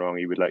did something wrong,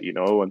 he would let you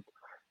know. And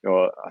you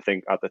know, I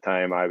think at the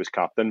time I was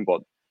captain,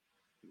 but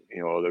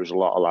you know, there's a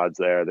lot of lads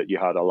there that you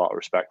had a lot of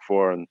respect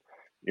for, and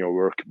you know,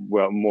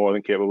 we're more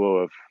than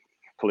capable of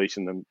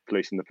policing the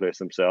place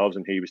themselves,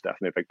 and he was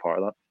definitely a big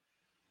part of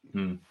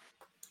that.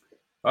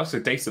 That's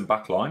a decent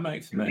back line,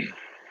 mate, for me.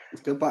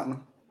 It's good back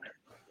line.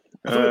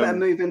 I thought we better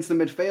move into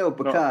the midfield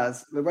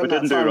because we're running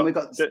out of time. It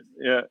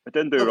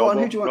didn't do Robbo. Go on,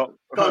 who do you want?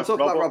 Go on, talk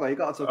about Robbo. You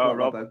got to talk about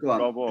Robbo. Go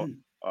on. Robbo.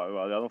 Oh,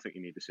 well, I don't think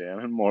you need to say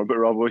anything more about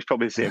Robbo. He's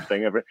probably the same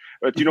thing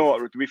But you know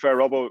what? To be fair,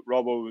 Robbo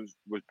was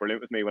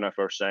brilliant with me when I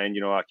first signed.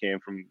 You know, I came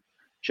from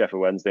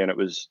Sheffield Wednesday, and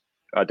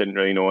I didn't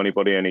really know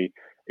anybody, and he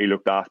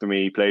looked after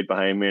me. He played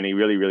behind me, and he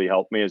really, really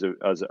helped me as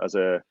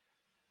a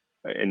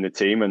in the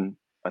team. And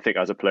I think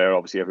as a player,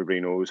 obviously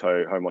everybody knows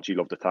how much he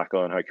loved to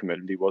tackle and how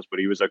committed he was. But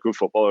he was a good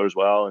footballer as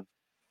well, and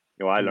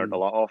you know, I learned a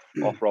lot off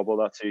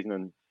Robbo that season.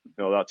 And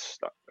you know,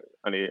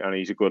 and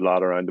he's a good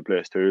lad around the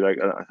place too. Like,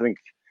 I think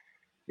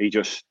he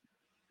just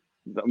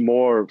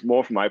more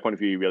from my point of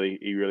view,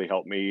 he really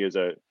helped me as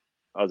a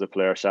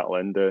player settle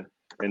into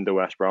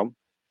West Brom.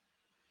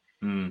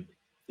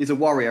 He's a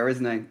warrior,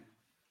 isn't he?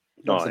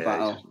 Loves the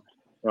battle.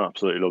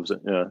 Absolutely loves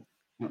it. Yeah,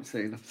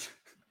 absolutely loves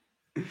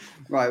it.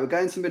 Right, we're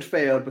going to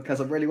midfield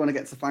because I really want to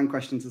get to fan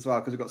questions as well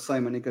because we've got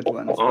so many good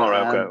ones.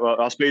 Right, okay. Well,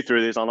 I'll speed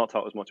through these. I'll not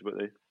talk as much about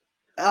these.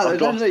 No, you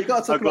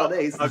got to talk about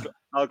these.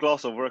 I'll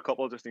gloss over a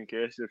couple just in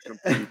case if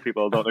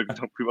people don't stick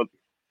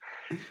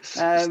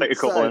a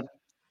couple in.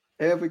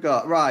 Who have we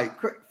got? Right,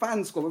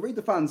 fan squad. We'll read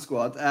the fan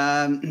squad.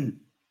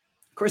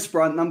 Chris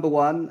Brunt, number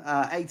 1,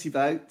 80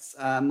 votes,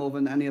 more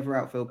than any other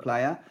outfield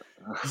player.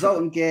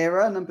 Zoltan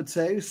Gira, number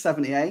 2,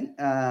 78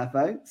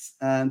 votes,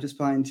 just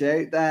behind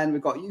you. Then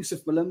we've got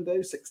Yusuf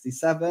Malumbu,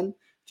 67.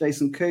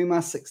 Jason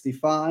Kumar,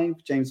 65.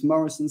 James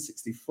Morrison,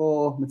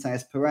 64.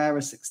 Mateus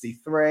Pereira,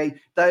 63.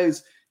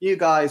 You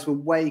guys were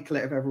way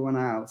clear of everyone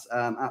else,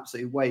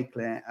 absolutely way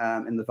clear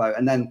in the vote.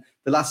 And then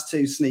the last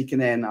two sneaking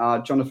in are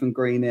Jonathan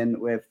Greening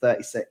with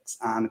 36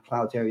 and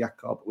Claudio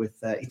Jacob with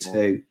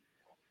 32.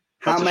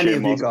 How many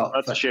have you got?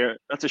 That's a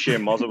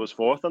shame Mozza was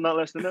fourth on that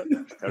list, isn't it?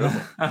 It's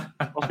terrible.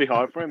 Must be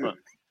hard for him, man.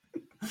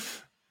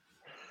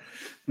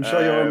 I'm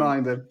sure you'll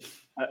remind him.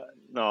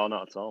 No,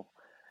 not at all.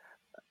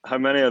 How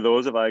many of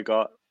those have I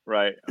got?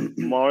 Right.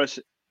 Morris,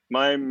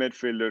 my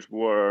midfielders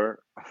were...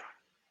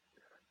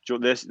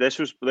 This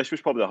was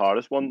probably the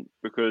hardest one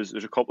because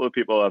there's a couple of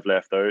people I've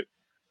left out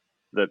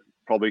that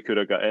probably could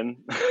have got in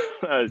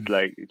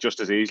like just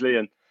as easily.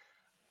 And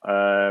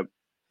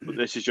But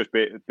this is just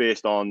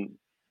based on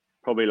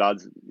probably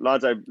lads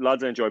I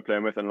enjoy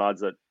playing with, and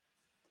lads that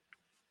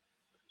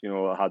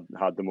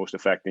had the most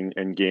effect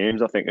in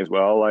games, I think, as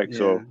well. Like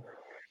so,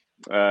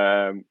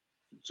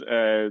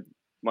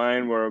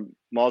 mine were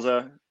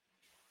Mozza.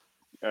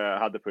 I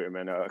had to put him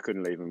in. I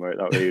couldn't leave him out.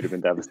 That would have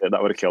been devastated.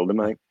 That would have killed him,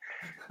 I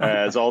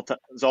think.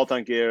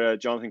 Zoltan Guerra,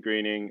 Jonathan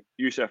Greening,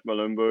 Youssef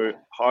Malumbu,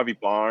 Harvey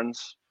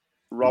Barnes,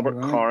 Robert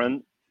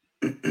Corrin.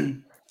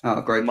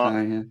 Great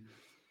player, yeah.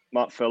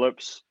 Matt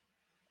Phillips,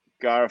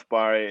 Gareth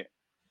Barry,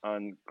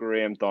 and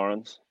Graham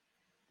Dorrans.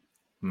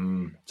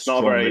 It's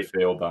not very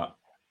midfield, that.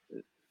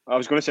 I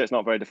was going to say it's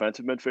not very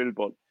defensive midfield,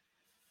 but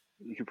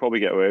you could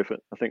probably get away with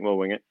it. I think we'll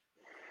wing it.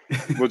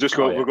 We'll just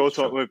go.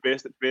 We've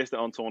based it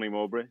on Tony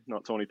Mowbray,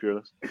 not Tony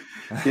Pulis.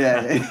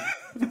 Yeah.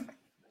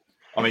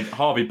 I mean,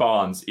 Harvey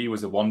Barnes, he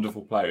was a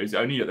wonderful player. He was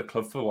only at the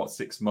club for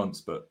 6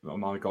 months, but oh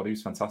my God, he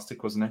was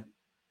fantastic, wasn't he?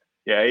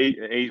 Yeah,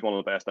 he's one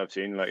of the best I've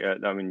seen. Like,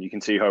 I mean, you can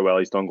see how well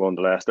he's done going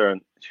to Leicester,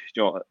 and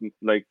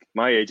like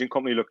my agent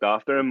company looked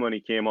after him when he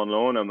came on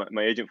loan, and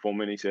my agent phoned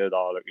me and he said,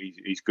 "Oh, look,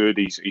 he's good.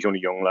 He's only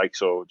young, like,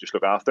 so just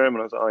look after him."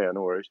 And I was like, "Oh yeah,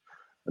 no worries."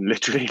 And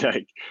literally,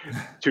 like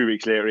 2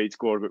 weeks later, he'd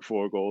scored about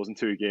 4 goals in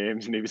 2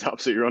 games, and he was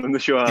absolutely running the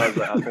show. And I was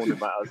like, I phoned him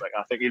back. I was like,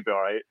 I think he'll be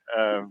all right.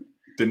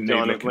 Didn't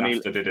need looking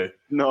after, did he?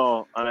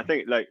 No, and I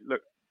think, like,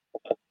 look,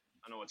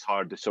 I know it's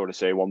hard to sort of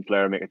say one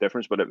player make a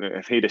difference, but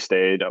if he'd have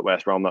stayed at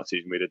West Brom that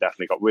season, we'd have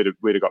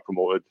got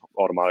promoted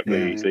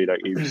automatically easily. Like,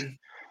 he was,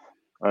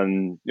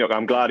 and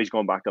I'm glad he's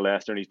gone back to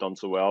Leicester and he's done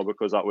so well,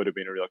 because that would have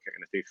been a real kick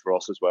in the teeth for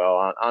us as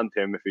well, and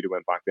him if he'd have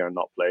went back there and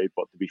not played.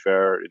 But to be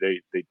fair,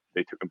 they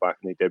took him back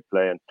and he did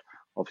play, and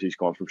obviously he's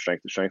gone from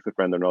strength to strength with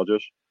Brendan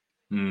Rodgers.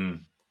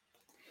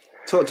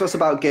 Talk to us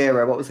about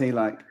Guerra. What was he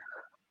like?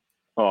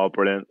 Oh,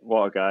 brilliant!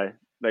 What a guy!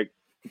 Like,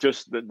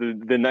 just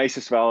the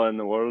nicest fella in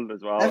the world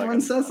as well. Everyone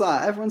says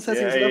that. Everyone says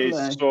he's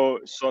lovely.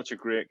 He's such a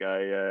great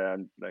guy.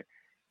 And like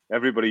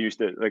everybody used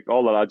to, like,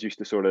 all the lads used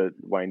to sort of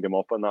wind him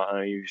up on that,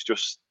 and he was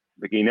just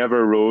like, he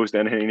never rose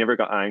then, he never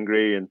got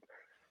angry. And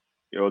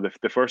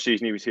the first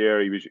season he was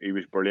here, he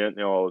was brilliant.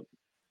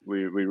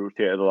 We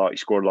rotated a lot. He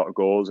scored a lot of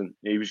goals, and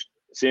he was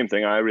same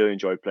thing. I really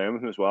enjoyed playing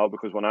with him as well,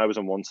 because when I was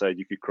on one side,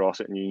 you could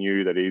cross it and you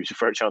knew that he was a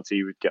fair chance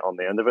he would get on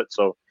the end of it.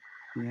 So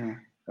yeah.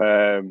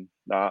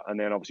 And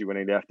then obviously when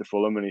he left to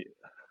Fulham, and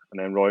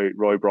then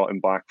Roy brought him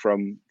back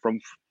from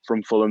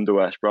Fulham to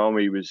West Brom,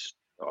 he was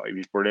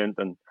brilliant.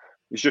 And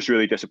it's just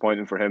really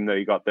disappointing for him that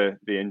he got the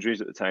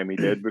injuries at the time he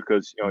did,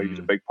 because he was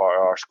a big part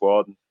of our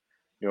squad. And,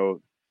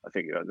 I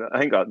think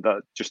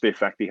that just the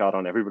effect he had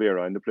on everybody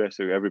around the place.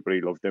 So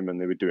everybody loved him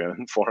and they would do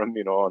anything for him.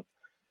 And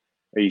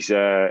he's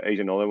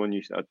another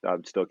one I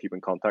would still keep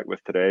in contact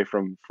with today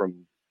from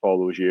all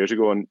those years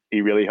ago, and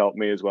he really helped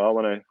me as well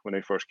when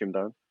I first came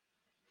down.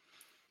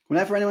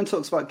 Whenever anyone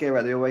talks about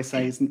Guerra, they always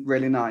say he's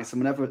really nice. And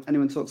whenever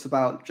anyone talks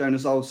about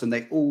Jonas Olsson,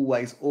 they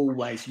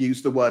always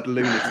use the word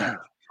lunatic.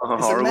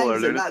 It's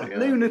amazing. That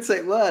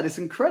lunatic word. It's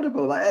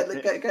incredible.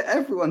 Like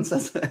everyone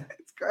says it.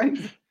 It's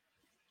great.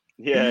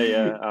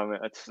 Yeah. I mean,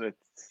 it's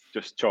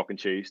just chalk and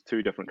cheese.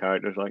 2 different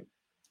characters. Like,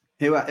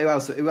 who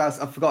else?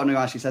 I've forgotten who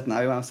actually said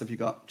now. Who else have you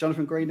got?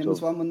 Jonathan Greening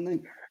was one, wasn't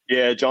he?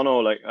 Yeah,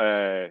 Jono. Like,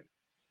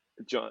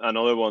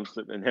 another one.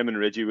 And him and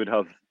Reggie would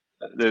have.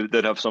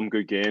 They'd have some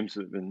good games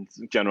and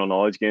general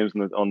knowledge games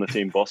on the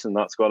team bus in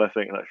that squad. I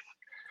think like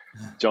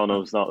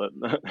Jono's not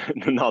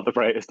the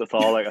brightest at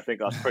all. Like, I think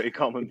that's a pretty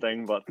common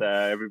thing, but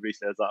everybody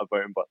says that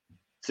about him. But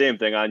same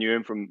thing. I knew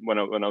him from when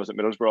I was at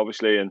Middlesbrough,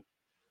 obviously, and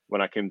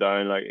when I came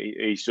down, like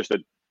he's just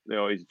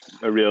he's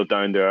a real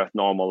down to earth,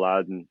 normal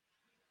lad, and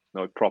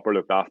proper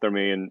looked after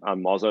me and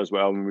Mozza as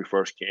well when we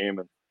first came,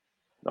 and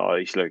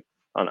he's like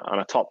and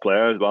a top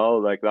player as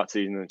well. Like that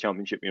season in the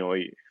Championship,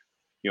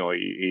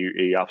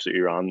 he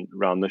absolutely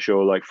ran the show,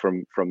 like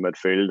from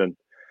midfield. And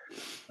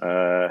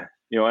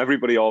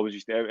everybody always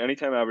used to,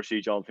 anytime I ever see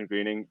Jonathan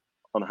Greening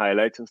on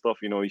highlights and stuff,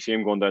 you see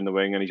him going down the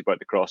wing and he's about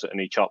to cross it and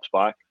he chops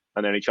back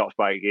and then he chops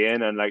back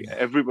again, and like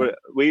everybody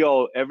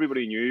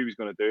knew he was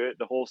going to do it.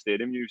 The whole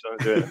stadium knew he was going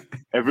to do it.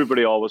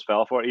 Everybody always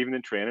fell for it, even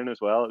in training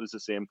as well. It was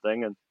the same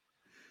thing.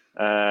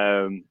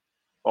 And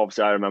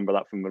obviously I remember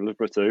that from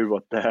Middlesbrough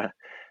too, but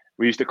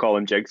we used to call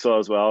him Jigsaw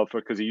as well,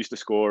 because he used to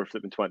score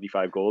flipping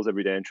 25 goals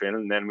every day in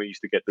training. And then we used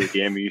to get to the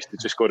game, we used to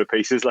just go to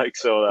pieces. Like,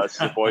 so that's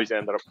the boys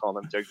ended up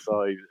calling him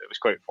Jigsaw. It was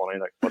quite funny.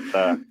 Like,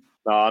 but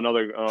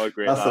another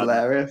great. That's lad.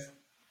 Hilarious.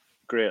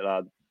 Great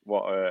lad.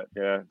 What?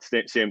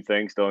 Same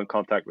thing. Still in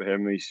contact with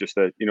him. He's just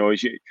I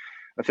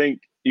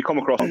think you come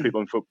across some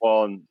people in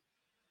football, and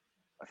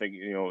I think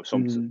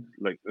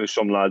like there's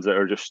some lads that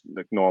are just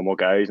like normal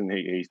guys, and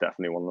he's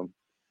definitely one of them.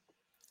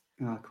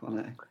 Oh,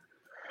 quality.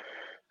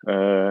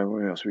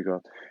 What else we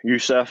got?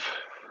 Youssef.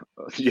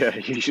 Yeah,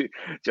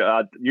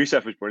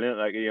 Youssef was brilliant.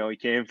 Like, he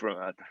came from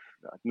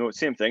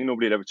same thing.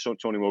 Nobody had ever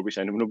Tony Mowbray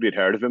signed him. Nobody had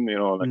heard of him.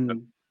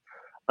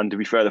 And to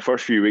be fair, the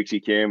first few weeks he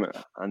came,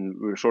 and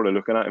we were sort of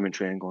looking at him in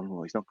training, going,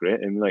 "Well, he's not great.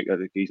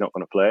 He's not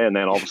going to play." And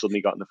then all of a sudden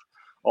he got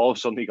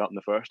in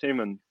the first team,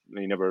 and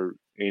he never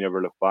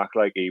looked back.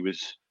 Like, he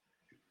was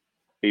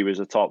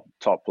a top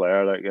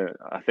player. Like,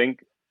 I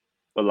think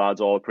the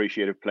lads all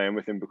appreciated playing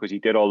with him because he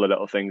did all the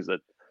little things that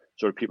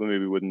sort of people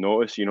maybe wouldn't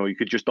notice. You know, you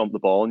could just dump the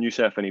ball on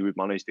Youssef and he would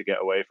manage to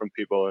get away from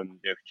people and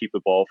keep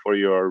the ball for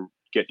you or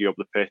get you up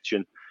the pitch.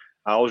 And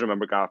I always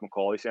remember Gareth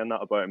McCauley saying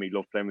that about him. He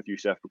loved playing with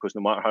Youssef because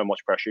no matter how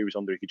much pressure he was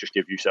under, he could just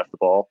give Youssef the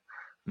ball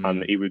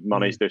and he would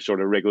manage to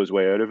sort of wriggle his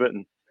way out of it.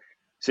 And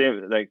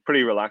same, like,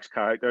 pretty relaxed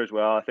character as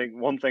well. I think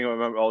one thing I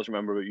always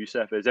remember about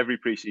Youssef is every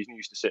pre-season he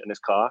used to sit in his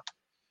car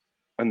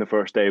on the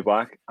first day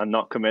back and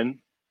not come in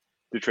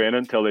to training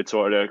until they'd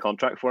sorted out a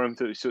contract for him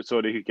so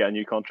that he could get a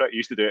new contract. He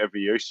used to do it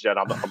every year. He said,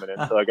 I'm not coming in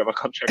until I get my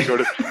contract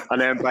sorted.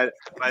 And then by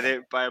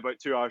about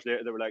 2 hours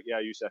later, they were like, yeah,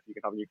 Youssef, you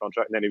can have a new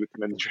contract. And then he would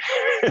come in and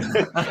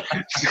train.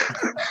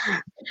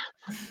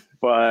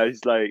 But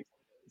he's like,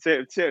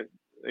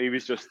 he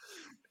was just,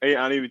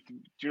 and he would,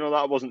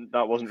 that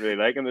wasn't really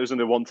like him. There was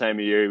only one time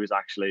a year he was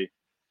actually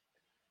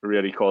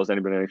really caused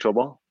anybody any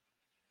trouble.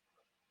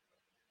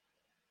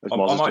 I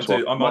might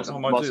do that.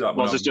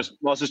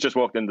 Moz has just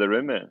walked into the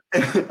room, mate.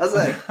 Has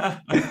he?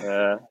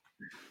 Yeah.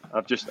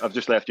 I've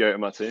just left you out of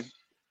my team.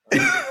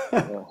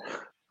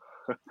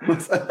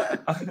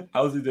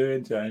 How's he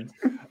doing, James?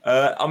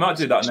 I might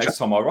do that next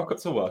time I rock up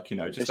to work.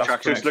 Just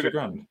ask for an extra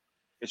grand.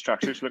 His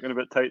tracksuit's looking a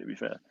bit tight, to be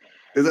fair.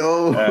 Is it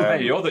all?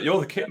 Hey, you're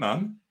the kit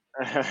man.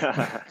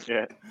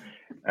 Yeah.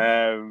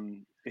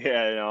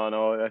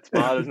 No, that's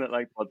mad, isn't it?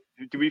 Like, but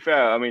to be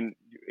fair, I mean,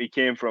 he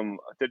came from.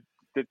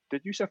 Did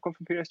Youssef come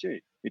from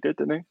PSG? He did,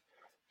 didn't he?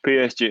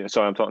 PSG.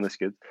 Sorry, I'm talking to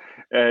kids.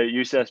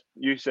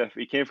 Youssef,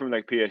 he came from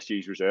like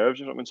PSG's reserves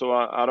or something. So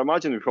I'd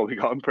imagine we probably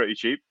got him pretty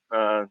cheap,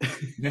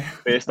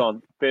 based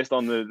on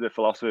the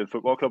philosophy of the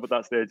football club at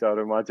that stage. I'd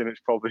imagine it's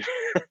probably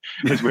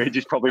his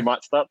wages probably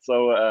matched that.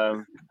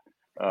 So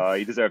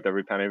he deserved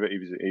every penny of it.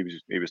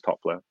 He was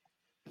top player.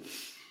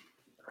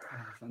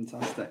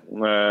 Fantastic.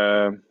 Who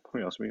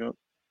else we got?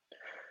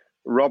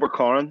 Robert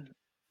Corrin.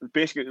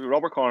 Basically,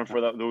 Robert Corrin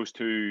for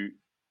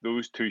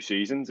those two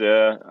seasons.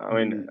 Yeah, I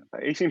mean,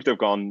 he seems to have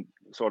gone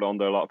sort of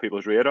under a lot of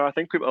people's radar. I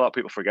think a lot of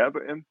people forget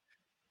about him.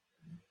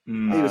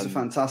 He was a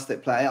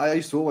fantastic player. I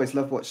used to always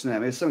love watching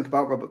him. There's something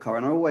about Robert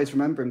Corrin. I always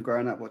remember him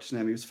growing up watching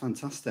him. He was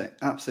fantastic,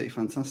 absolutely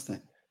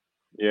fantastic.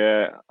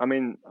 Yeah, I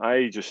mean,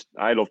 I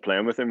love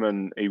playing with him,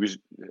 and he was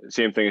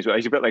same thing as well.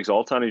 He's a bit like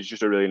Zoltan. He's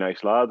just a really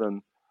nice lad,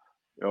 and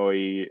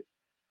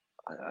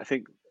I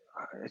think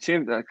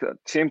same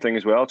thing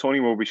as well. Tony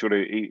Mowbray sort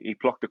of he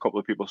plucked a couple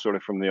of people sort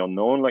of from the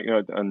unknown,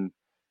 and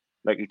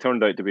like he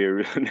turned out to be a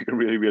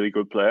really, really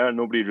good player, and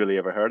nobody had really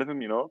ever heard of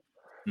him,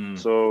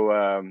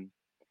 So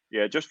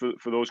just for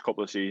those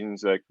couple of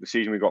seasons, like the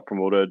season we got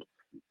promoted,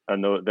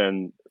 and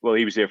then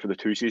he was there for the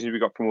 2 seasons we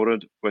got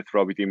promoted with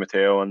Robbie Di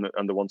Matteo, and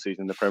the 1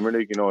 season in the Premier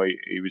League.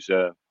 He was.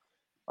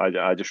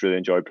 I just really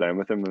enjoyed playing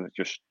with him, and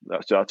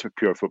that's a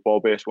pure football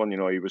based one. He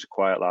was a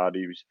quiet lad.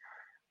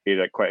 He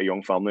had quite a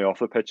young family off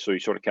the pitch, so he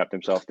sort of kept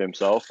himself to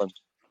himself.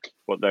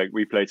 But like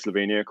we played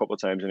Slovenia a couple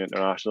of times in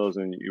internationals,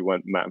 and you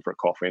went and met him for a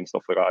coffee and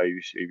stuff like that. He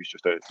was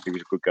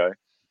a good guy.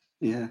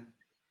 Yeah.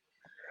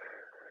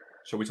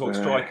 Shall we talk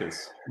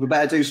strikers? We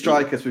better do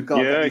strikers. We've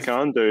got. Yeah, you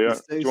can do. Yeah.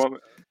 Do you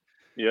want?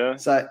 Yeah.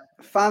 So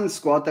fan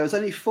squad. There was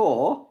only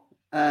 4.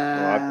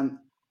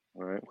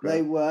 Right, okay.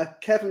 They were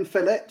Kevin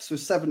Phillips with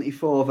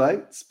 74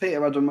 votes,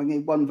 Peter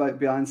Odemwingie 1 vote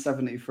behind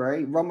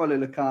 73,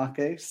 Romelu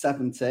Lukaku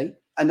 70,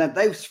 and then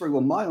those 3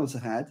 were miles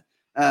ahead.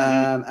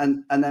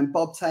 And then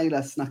Bob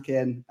Taylor snuck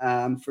in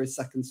for his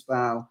second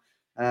spell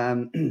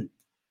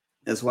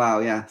as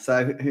well. Yeah.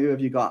 So who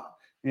have you got?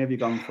 Who have you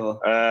gone for?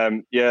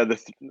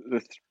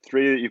 The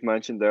 3 that you've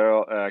mentioned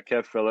there,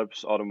 Kev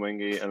Phillips,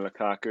 Odemwingie, and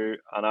Lukaku,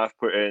 and I've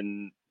put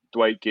in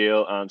Dwight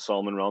Gale and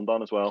Salman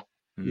Rondon as well.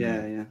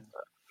 Yeah.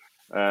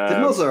 Did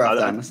Mozart have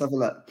them? Let's have a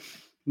look.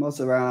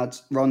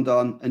 Mozart,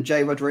 Rondon, and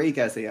Jay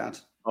Rodriguez he had.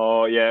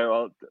 Oh yeah,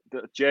 well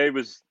Jay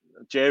was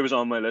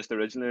on my list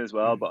originally as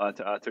well, but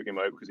I took him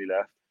out because he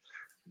left.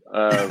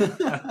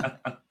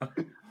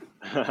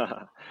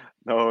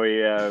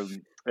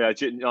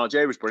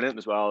 Jay was brilliant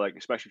as well, like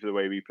especially for the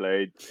way we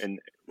played in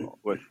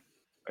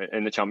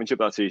the championship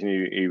that season.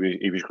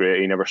 He was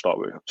great. He never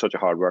stopped. Such a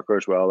hard worker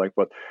as well. Like,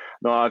 but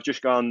no, I've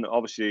just gone.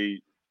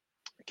 Obviously,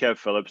 Kev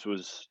Phillips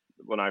was.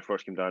 When I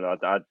first came down,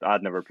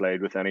 I'd never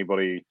played with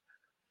anybody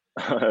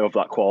of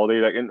that quality.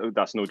 Like, and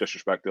that's no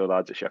disrespect to the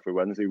lads at Sheffield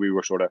Wednesday. We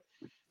were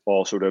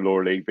all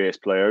lower league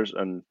based players,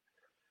 and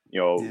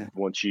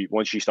once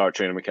you start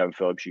training with Kevin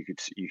Phillips,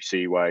 you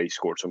see why he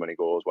scored so many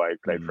goals, why he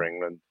played for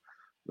England.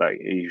 Like,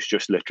 he was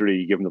just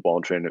literally given the ball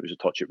and training. It was a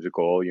touch, it was a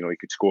goal. He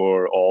could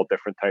score all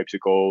different types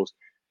of goals.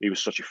 He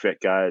was such a fit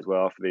guy as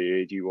well for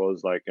the age he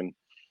was. Like, and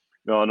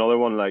another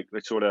one like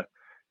sort of.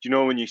 Do you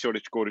know when you sort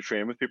of go to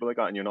train with people like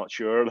that and you're not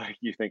sure, like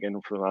you're thinking,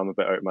 I'm a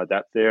bit out of my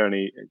depth there, and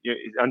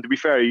and to be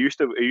fair, he used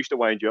to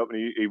wind you up,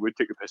 and he would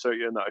take a piss out of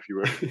you in that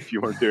if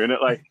you weren't doing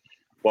it. Like,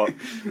 but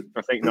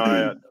I think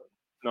now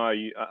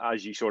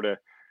as you sort of,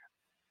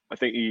 I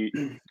think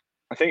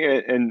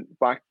in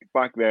back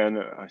then,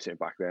 I say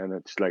back then,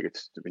 it's like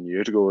it's been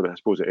years ago. I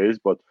suppose it is,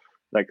 but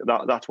like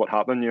that's what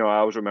happened. I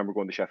always remember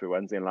going to Sheffield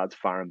Wednesday and lads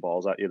firing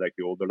balls at you, like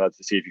the older lads,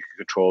 to see if you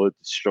could control it,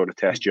 to sort of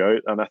test you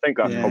out. And I think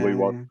that's probably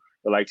what.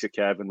 the likes of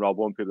Kev and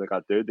Robbo and people like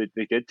that do.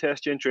 They did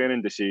test you in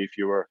training to see if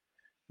you were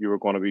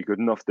going to be good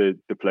enough to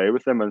play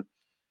with them. And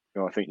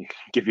I think you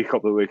give you a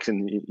couple of weeks,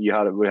 and we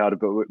had a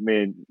bit with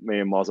me and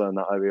Mozza, and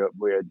that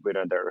we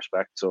earned their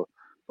respect. So,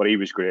 but he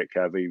was great,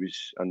 Kev. He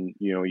was, and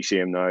you see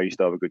him now. You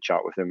still have a good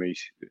chat with him.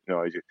 He's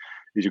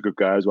a good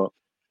guy as well.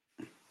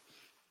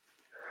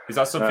 Is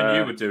that something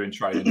you would do in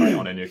training late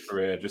on in your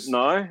career? Just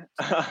no,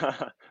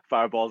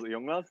 fireballs at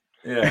young lads.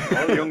 Yeah,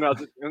 all the young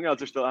lads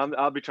are still.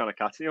 I'll be trying to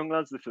catch the young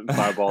lads with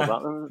fireballs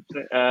at them.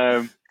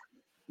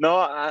 No,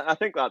 I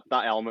think that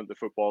element of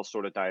football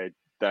sort of died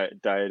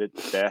at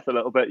death a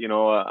little bit.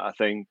 I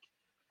think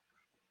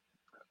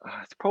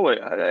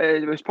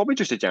it was probably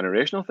just a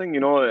generational thing.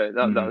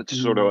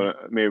 That's sort of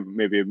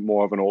maybe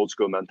more of an old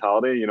school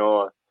mentality.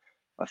 I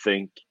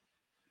think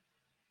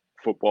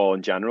football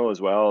in general as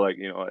well,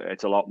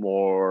 it's a lot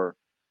more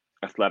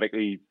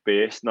athletically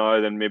based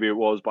now than maybe it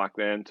was back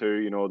then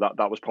too.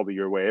 That was probably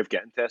your way of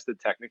getting tested,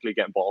 technically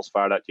getting balls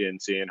fired at you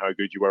and seeing how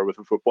good you were with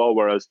the football.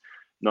 Whereas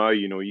now,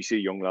 you see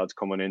young lads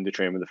coming in to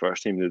train with the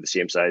first team. They're the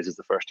same size as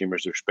the first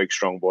teamers. They're big,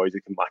 strong boys.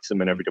 They can match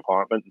them in every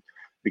department.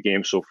 The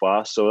game's so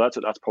fast. So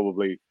that's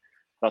probably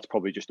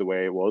just the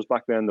way it was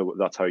back then.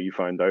 That's how you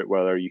found out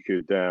whether you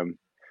could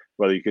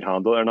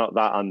handle it or not.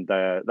 That and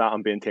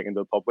being taken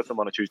to the pub with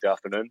them on a Tuesday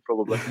afternoon,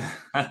 probably.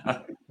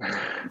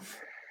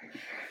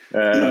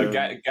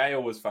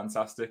 Gale was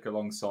fantastic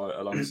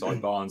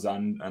alongside Barnes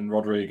and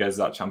Rodriguez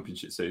that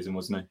championship season,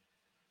 wasn't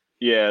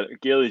he? Yeah,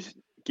 Gailey's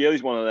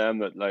one of them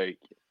that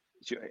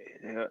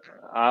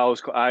I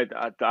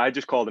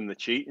just called him the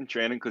cheat in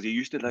training because he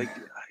used to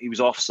he was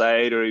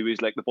offside or he was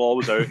the ball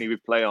was out and he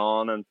would play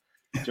on and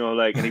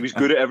and he was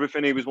good at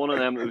everything. He was one of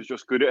them that was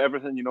just good at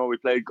everything. We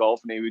played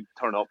golf and he would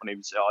turn up and he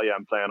would say, "Oh yeah,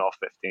 I'm playing off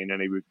 15,"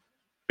 and he would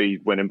be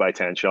winning by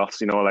 10 shots.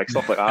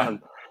 Stuff like that.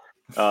 And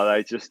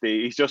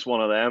he's just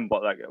one of them.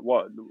 But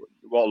what a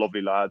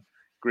lovely lad,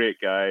 great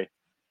guy,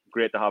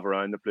 great to have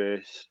around the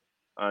place,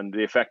 and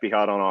the effect he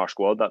had on our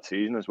squad that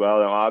season as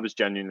well. I was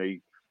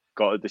genuinely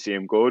gutted to see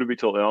him go, to be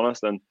totally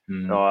honest. And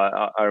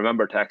I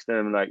remember texting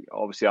him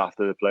obviously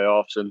after the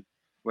playoffs and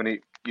when he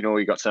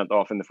got sent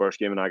off in the first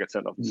game and I got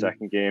sent off in the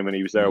second game and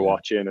he was there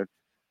watching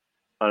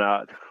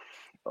and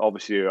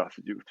obviously I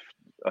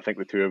think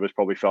the two of us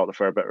probably felt a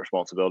fair bit of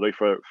responsibility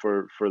for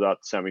that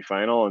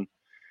semi-final. And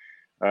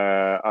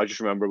I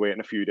just remember waiting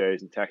a few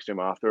days and texting him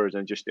afterwards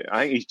and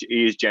I think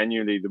he is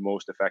genuinely the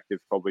most effective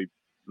probably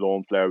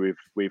loan player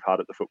we've had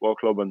at the football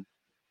club. And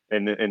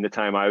in the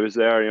time I was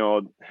there,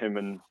 him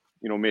and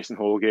Mason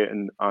Holgate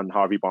and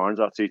Harvey Barnes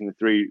that season,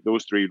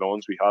 those three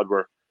loans we had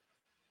were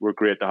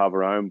great to have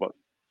around. But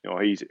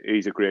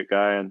he's a great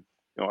guy, and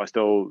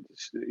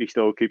he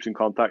still keeps in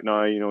contact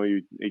now.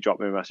 He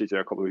dropped me a message there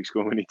a couple of weeks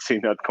ago when he'd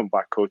seen I'd come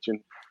back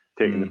coaching,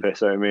 taking the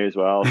piss out of me as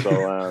well.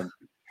 So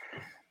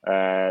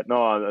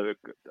no,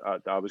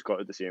 I was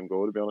gutted to see him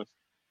go, to be honest.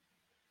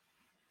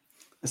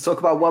 Let's talk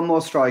about one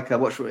more striker.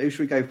 Who should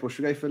we go for?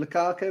 Should we go for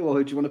Lukaku,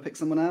 or do you want to pick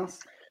someone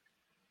else?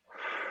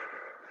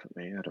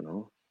 Me, I don't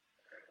know.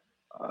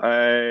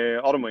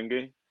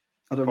 Odemwingie.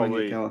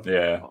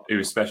 Yeah, he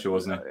was special,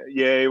 wasn't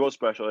he? Yeah, he was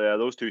special. Yeah,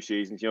 those 2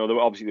 seasons.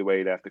 Obviously the way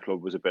he left the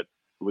club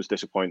was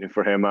disappointing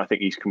for him. I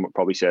think he's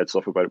probably said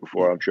stuff about it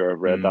before. I'm sure I've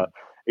read that.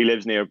 He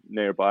lives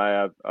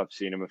nearby. I've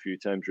seen him a few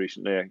times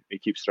recently. He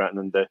keeps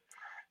threatening to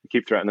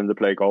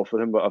play golf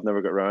with him, but I've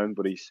never got around.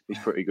 But he's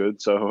pretty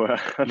good, so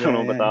I don't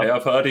know about that. Yeah,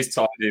 I've heard he's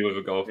tidy with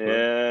a golf club.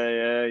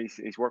 Yeah,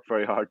 he's worked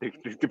very hard. I think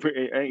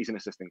he's an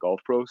assistant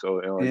golf pro, so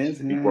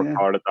he's worked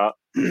hard at that.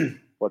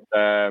 But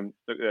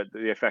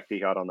the effect he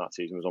had on that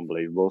season was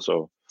unbelievable.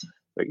 So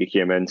he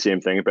came in,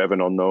 same thing, a bit of an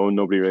unknown.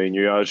 Nobody really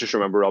knew. I just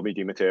remember Robbie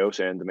Di Matteo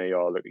saying to me,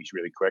 "Oh, look, he's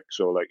really quick.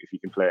 So if you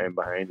can play him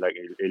behind,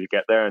 he'll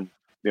get there." And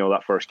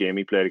that first game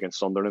he played against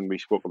Sunderland, we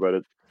spoke about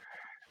it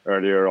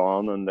earlier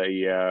on, and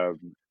he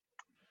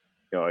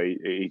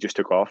just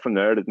took off from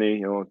there, didn't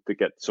he? To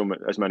get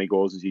as many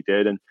goals as he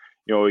did, and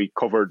he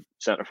covered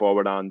centre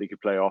forward and he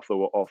could play off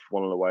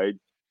one of the wide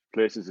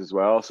places as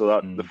well. So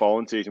that the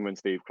following season when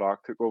Steve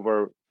Clarke took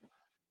over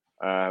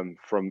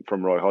from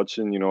Roy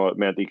Hodgson, it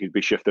meant he could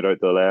be shifted out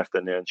to the left,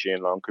 and then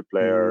Shane Long could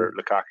play or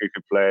Lukaku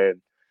could play.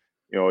 And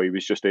he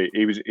was just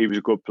he was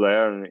a good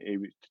player, and he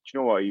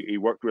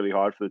worked really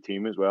hard for the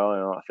team as well.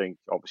 And I think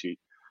obviously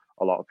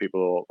a lot of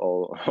people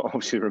will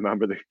obviously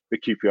remember the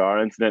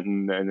QPR incident,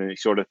 and then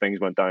sort of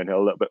things went downhill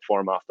a little bit for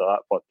him after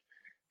that. But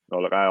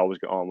I always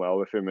got on well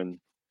with him, and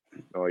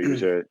he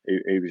was a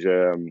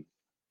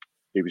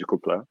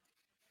good player.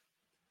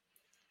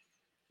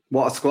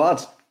 What a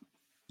squad!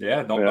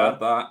 Yeah, not bad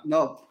that.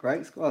 No,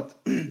 great squad.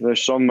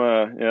 There's some,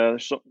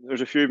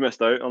 there's a few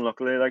missed out,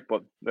 unluckily,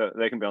 but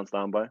they can be on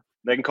standby.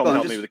 They can come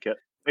help me with the kit.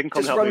 They can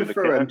come help me with the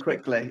kit. Just run through them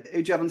quickly.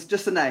 Who do you have?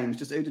 Just the names.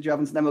 Just who did you have?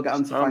 And then we'll get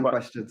on to fan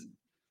questions.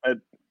 I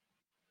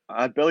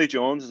had Billy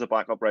Jones as a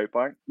backup right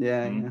back.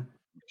 Yeah.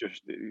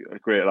 Just a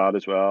great lad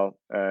as well.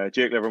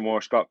 Jake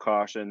Livermore, Scott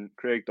Carson,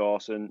 Craig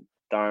Dawson,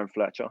 Darren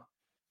Fletcher,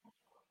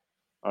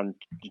 and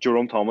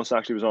Jerome Thomas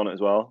actually was on it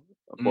as well.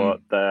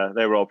 But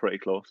they were all pretty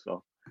close.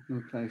 So.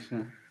 Okay,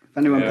 sure. If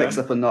anyone picks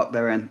up a knock,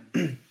 they're in.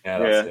 Yeah,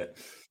 that's it.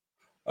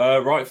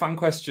 Right, fan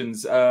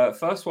questions.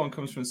 First one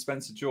comes from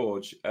Spencer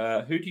George.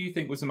 Who do you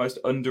think was the most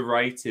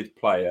underrated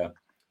player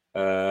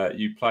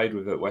you played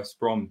with at West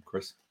Brom,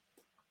 Chris?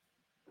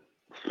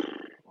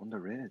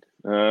 Underrated.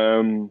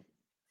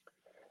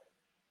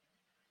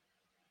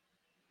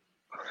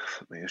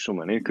 There's so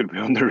many. It could be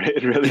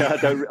underrated, really.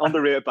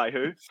 Underrated by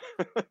who?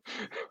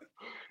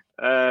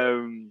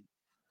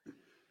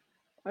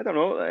 I don't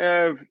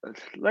know.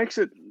 Likes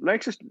it.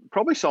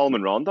 Probably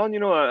Solomon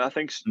Rondon. I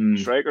think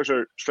strikers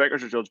are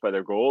judged by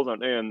their goals,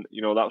 aren't they? And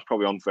that was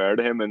probably unfair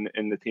to him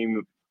in the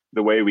team.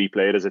 The way we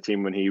played as a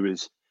team when he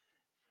was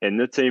in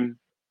the team,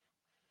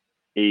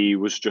 he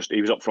was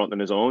up front on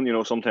his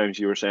own. Sometimes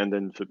you were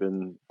sending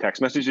text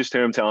messages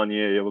to him telling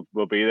you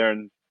we'll be there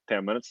in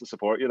 10 minutes to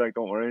support you. Like,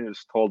 don't worry,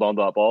 just hold on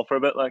to that ball for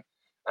a bit. Like,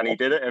 and he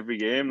did it every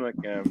game. Like,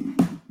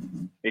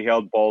 he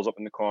held balls up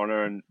in the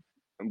corner and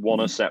won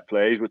us set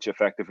plays, which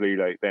effectively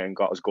then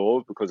got us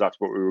goals because that's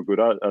what we were good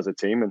at as a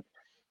team. And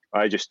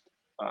I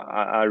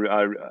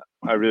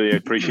really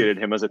appreciated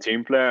him as a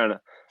team player, and I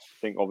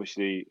think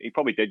obviously he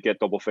probably did get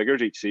double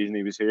figures each season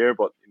he was here.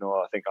 But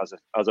I think as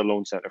a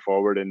lone centre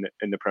forward in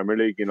the Premier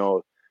League,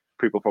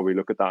 people probably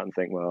look at that and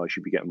think, well, he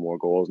should be getting more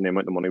goals and the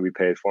amount of money we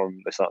paid for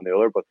him, this, that, and the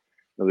other. But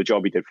the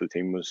job he did for the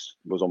team was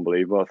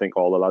unbelievable. I think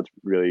all the lads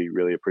really,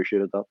 really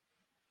appreciated that.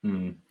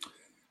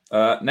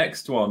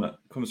 Next one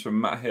comes from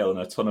Matt Hill, and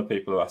a ton of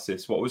people have asked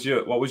this. What was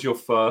your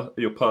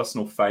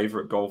personal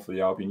favourite goal for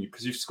the Albion?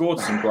 Because you've scored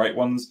some great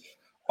ones.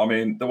 I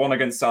mean, the one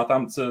against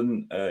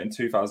Southampton in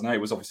 2008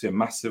 was obviously a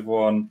massive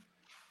one.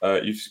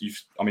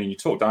 You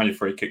talked down your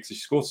free kicks. You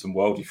scored some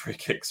worldy free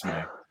kicks,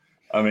 mate.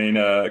 I mean,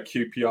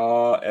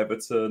 QPR,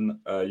 Everton.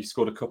 You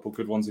scored a couple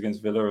good ones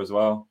against Villa as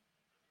well.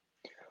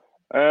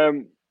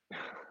 I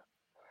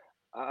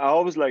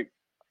always I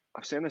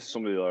was saying this to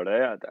somebody the other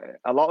day.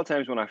 A lot of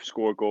times when I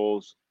score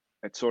goals,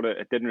 it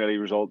didn't really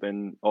result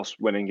in us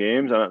winning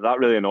games, and that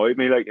really annoyed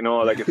me.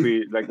 If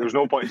we there was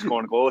no point in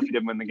scoring a goal if you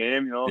didn't win the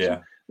game. Yeah.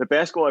 So the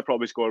best goal I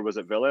probably scored was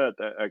at Villa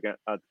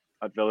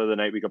at Villa the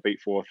night we got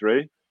beat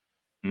 4-3.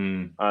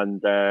 And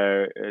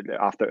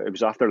it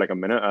was after like a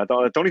minute. I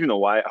don't even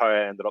know how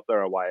I ended up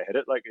there or why I hit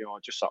it. I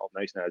just sat up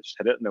nice and I just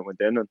hit it and it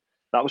went in, and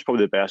that was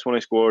probably the best one I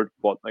scored.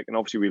 But and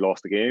obviously we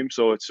lost the game,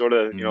 so it it sort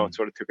of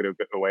took it a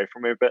bit away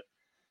from me a bit.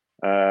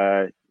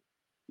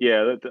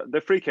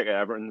 The free kick at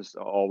Everton's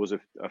always a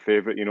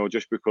favourite,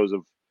 just because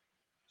of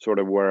sort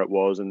of where it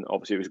was, and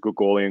obviously it was a good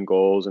goalie and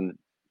goals, and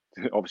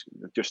obviously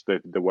just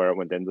the where it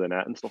went into the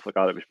net and stuff like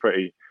that. It was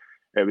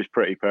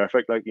pretty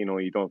perfect.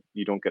 You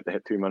don't get to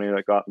hit too many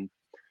like that, and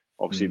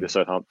obviously the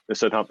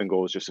Southampton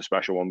goal is just a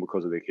special one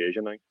because of the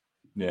occasion.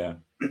 Yeah.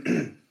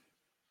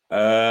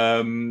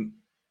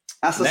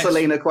 That's a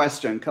Selena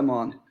question. Come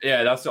on.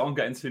 Yeah, that's what I'm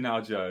getting to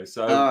now, Joe.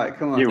 So, all right,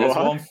 come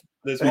on.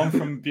 There's one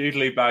from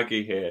Bewdley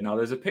Baggy here. Now,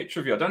 there's a picture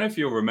of you. I don't know if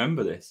you'll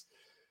remember this.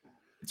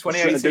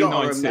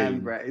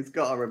 2018-19. He's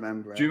got to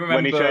remember it. Do you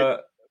remember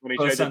when he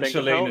tried to think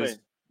Shalina's?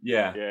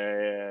 Yeah.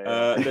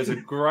 There's a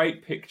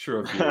great picture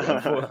of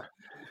you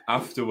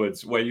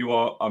afterwards where you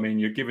are. I mean,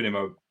 you're giving him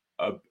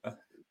a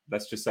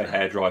let's just say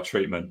hairdryer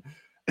treatment.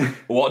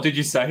 What did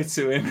you say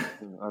to him?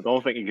 I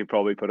don't think you could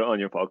probably put it on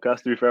your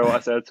podcast, to be fair, what I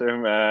said to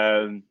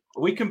him.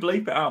 We can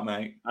bleep it out,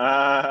 mate.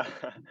 I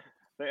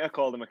think I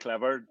called him a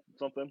clever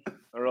something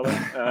or other.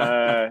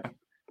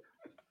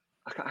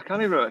 I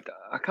can't even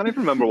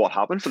remember what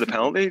happened for the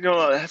penalty.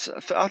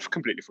 I've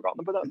completely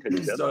forgotten about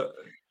that. So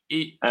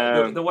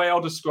the way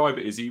I'll describe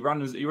it is he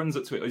runs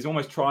up to it. He's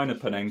almost trying a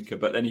Panenka,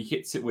 but then he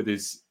hits it with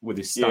his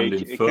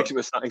standing foot.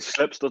 He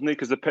slips, doesn't he?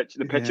 Because the pitch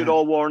had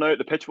all worn out.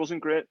 The pitch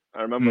wasn't great.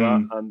 I remember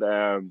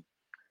that.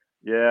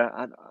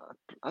 And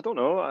I don't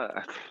know.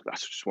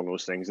 That's just one of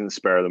those things in the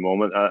spur of the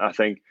moment. I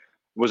think.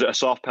 Was it a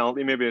soft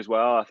penalty maybe as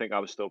well? I think I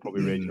was still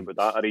probably raging about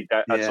that.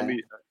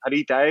 Had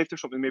he dived or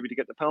something maybe to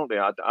get the penalty?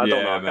 I don't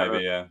know. I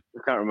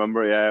can't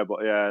remember. Yeah,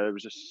 but yeah, it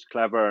was just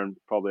clever and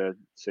probably a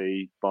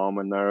C bomb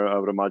in there. I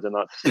would imagine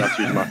that's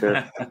usually my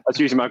favorite. That's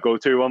usually my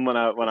go-to one when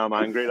I'm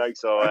angry. I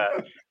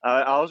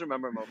always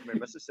remember my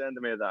missus saying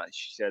to me that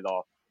she said,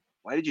 "Oh,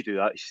 why did you do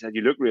that?" She said,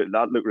 "You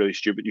that looked really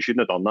stupid. You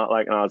shouldn't have done that."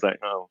 And I was like,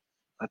 "No,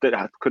 I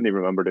couldn't even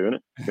remember doing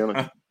it." To be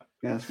honest.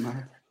 Yes,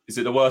 man. Is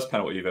it the worst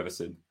penalty you've ever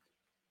seen?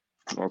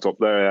 Well, it's up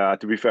there.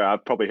 To be fair,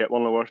 I'd probably hit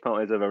one of the worst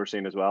penalties I've ever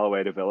seen as well,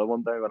 away to Villa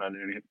one day when I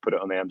nearly put it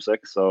on the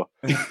M6. So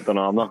I don't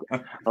know.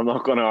 I'm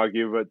not going to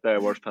argue about the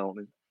worst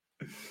penalty.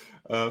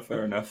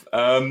 Fair enough.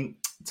 Tom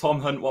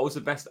Hunt, what was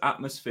the best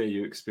atmosphere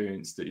you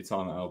experienced at your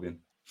time at Albion?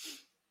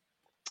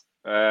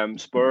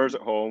 Spurs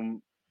at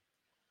home.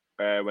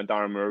 When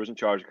Darren Moore was in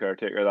charge of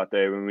caretaker that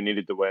day, when we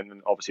needed to win,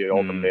 and obviously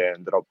ultimately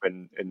ended up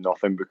in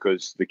nothing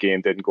because the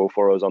game didn't go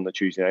for us on the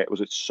Tuesday night. It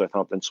was at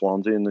Southampton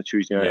Swansea in the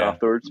Tuesday night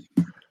afterwards.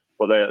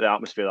 But the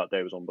atmosphere that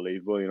day was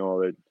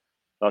unbelievable.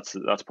 That's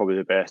probably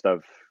the best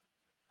I've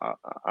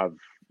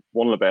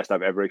one of the best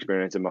I've ever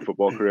experienced in my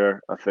football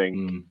career. I think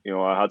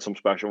I had some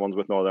special ones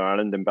with Northern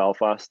Ireland in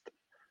Belfast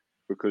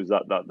because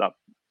that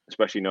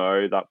especially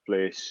now that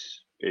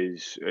place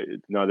is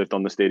now they've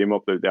done the stadium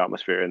up. The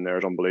atmosphere in there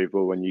is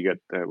unbelievable when you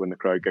get when the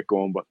crowd get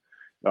going. But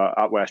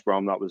at West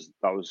Brom that was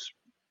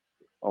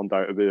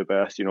undoubtedly the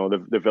best. You know,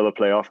 the Villa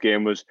playoff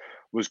game was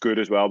good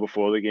as well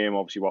before the game.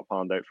 Obviously, what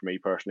panned out for me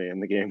personally in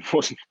the game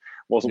wasn't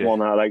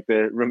one I like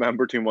to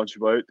remember too much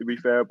about, to be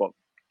fair. But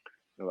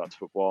you know, that's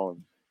football.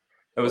 And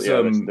It was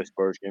this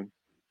Spurs game.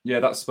 Yeah,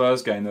 that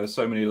Spurs game, there were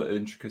so many little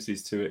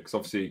intricacies to it because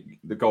obviously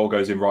the goal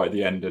goes in right at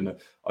the end. And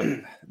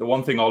the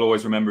one thing I'll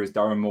always remember is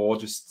Darren Moore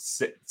just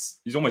sits,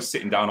 he's almost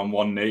sitting down on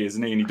one knee,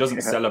 isn't he? And he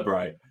doesn't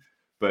celebrate.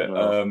 But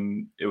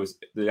it was,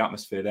 the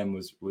atmosphere then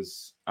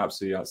was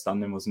absolutely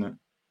outstanding, wasn't it?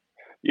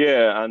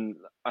 Yeah, and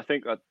I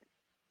think at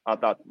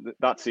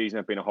that season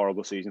had been a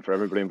horrible season for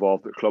everybody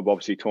involved at the club.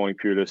 Obviously, Tony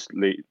Pulis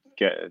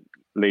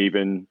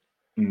leaving,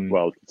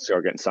 well,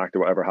 start getting sacked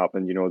or whatever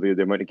happened. You know, the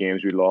amount of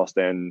games we lost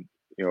then,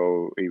 you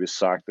know, he was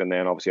sacked, and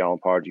then obviously Alan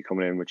Pardew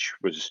coming in, which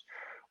was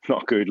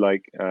not good.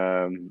 Like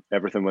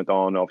everything went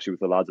on obviously with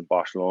the lads at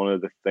Barcelona.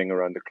 The thing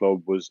around the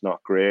club was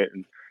not great,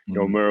 and you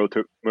know, Muro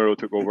took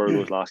over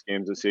those last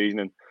games of the season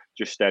and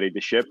just steadied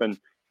the ship. And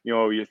you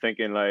know, you're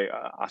thinking like,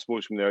 I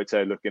suppose from the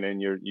outside looking in,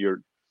 you're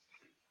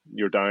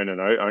down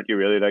and out, aren't you?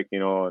 Really, like, you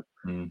know,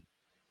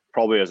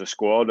 probably as a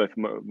squad,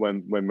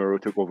 when Muro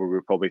took over, we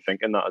were probably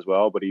thinking that as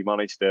well. But he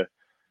managed to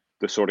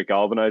sort of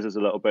galvanise us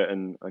a little bit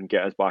and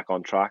get us back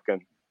on track.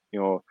 And you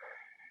know,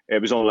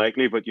 it was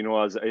unlikely, but you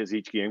know, as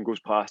each game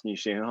goes past, and you're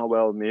saying, oh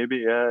well, maybe,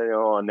 yeah, you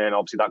know, and then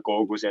obviously that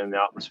goal goes in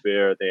the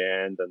atmosphere at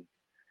the end, and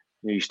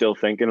you're still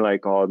thinking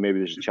like, oh, maybe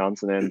there's a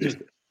chance. And then just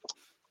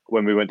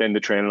when we went into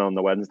training on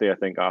the Wednesday, I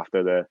think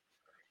after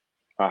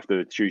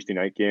the Tuesday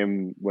night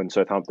game when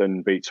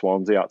Southampton beat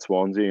Swansea at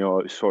Swansea, you know,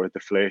 it was sort of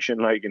deflation,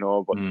 like, you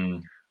know. But I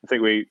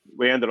think we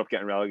ended up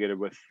getting relegated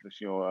with,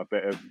 you know, a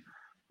bit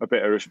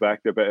of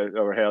respect, a bit of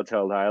our heads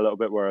held high a little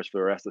bit, whereas for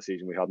the rest of the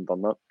season we hadn't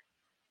done that.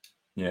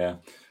 Yeah.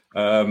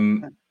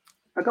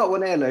 I got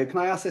one here, Luke. Can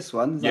I ask this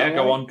one? Yeah,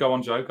 go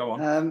on, Joe. Go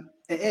on.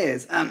 It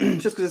is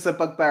just because it's a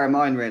bugbear of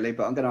mine, really,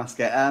 but I'm going to ask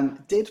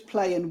it. Did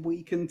playing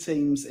weakened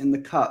teams in the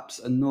cups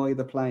annoy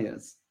the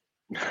players?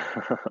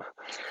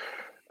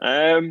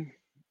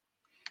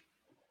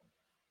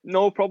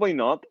 No, probably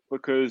not,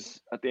 because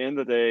at the end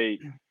of the day,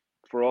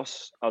 for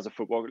us as a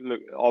football,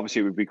 look,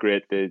 obviously it would be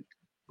great to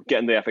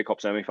getting the FA Cup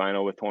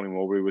semi-final with Tony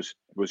Mowbray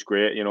was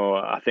great. You know,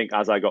 I think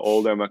as I got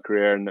older in my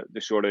career, and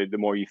the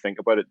more you think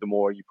about it, the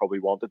more you probably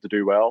wanted to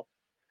do well.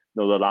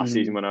 You know, the last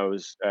season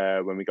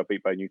when we got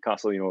beat by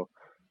Newcastle, you know,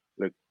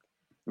 like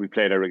we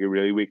played a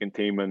really weakened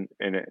team, and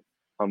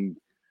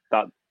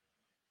that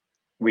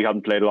we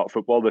hadn't played a lot of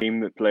football. The team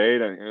that played,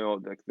 and you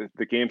know,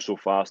 the game's so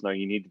fast now.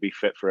 You need to be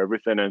fit for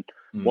everything, and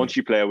once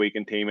you play a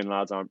weakened team and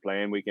lads aren't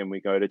playing week in,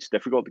 week out, it's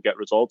difficult to get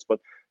results. But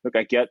look,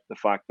 I get the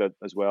fact that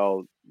as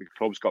well, the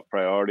club's got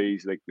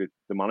priorities. Like the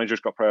manager's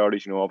got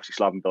priorities. You know,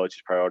 obviously Slaven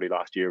Bilic's priority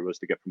last year was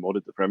to get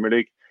promoted to the Premier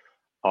League.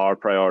 Our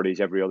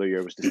priorities every other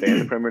year was to stay in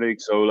the Premier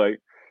League. So like,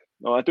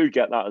 no, I do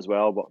get that as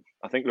well. But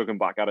I think looking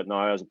back at it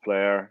now as a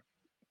player,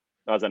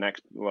 as an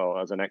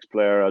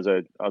ex-player, as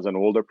an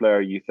older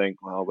player, you think,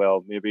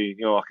 well, maybe,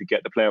 you know, I could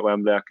get to play at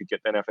Wembley, I could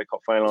get the FA Cup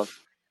final.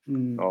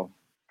 No,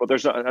 but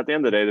there's, at the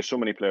end of the day, there's so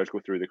many players go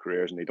through the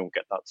careers and they don't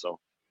get that. So,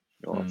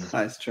 you know,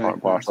 that's true. Part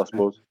and parcel, I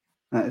suppose.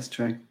 That is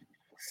true.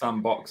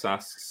 Sam Box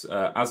asks,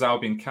 as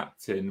Albion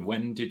captain,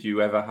 when did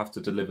you ever have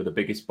to deliver the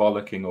biggest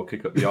bollocking or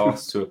kick up the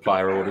arse to a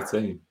player or the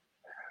team?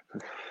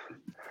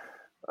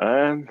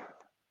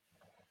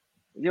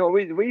 You know,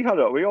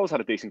 we always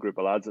had a decent group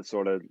of lads that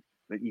sort of,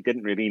 that you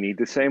didn't really need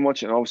to say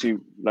much, and obviously,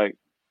 like,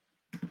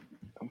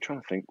 I'm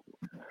trying to think.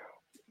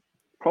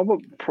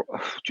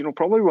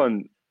 Probably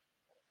when,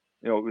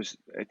 you know, it was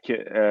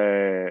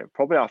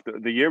probably after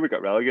the year we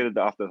got relegated,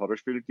 after the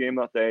Huddersfield game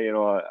that day. You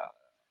know,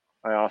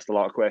 I asked a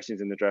lot of questions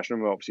in the dressing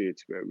room. Obviously,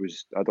 it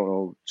was, I don't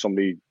know,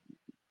 somebody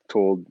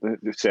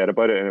said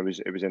about it, and it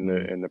was in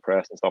the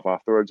press and stuff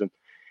afterwards. And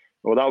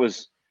well, that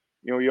was,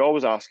 you know, you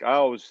always ask. I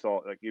always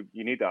thought like you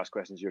need to ask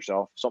questions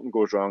yourself. If something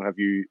goes wrong,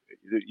 you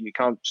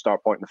can't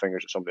start pointing the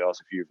fingers at somebody else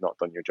if you've not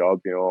done your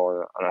job. You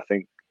know, and I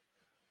think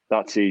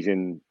that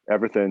season,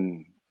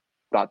 everything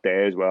that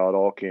day as well, it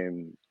all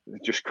came.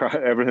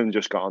 Everything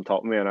just got on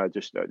top of me, and I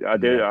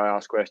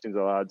asked questions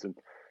of the lads, and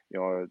you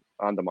know,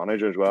 and the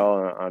manager as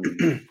well.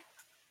 And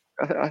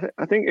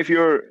I think if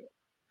you're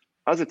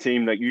as a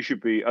team, like you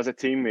should be as a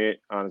teammate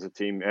and as a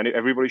team, and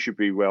everybody should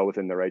be well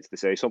within their rights to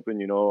say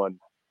something, you know. And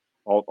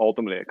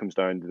ultimately, it comes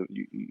down to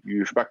you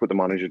respect what the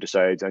manager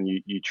decides, and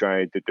you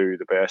try to do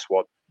the best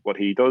what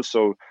he does.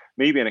 So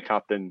me being a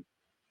captain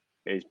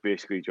is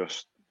basically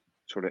just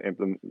sort of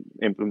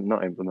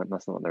not implement.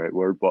 That's not the right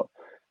word, but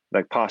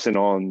like passing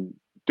on,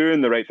 doing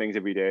the right things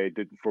every day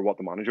for what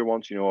the manager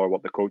wants, you know, or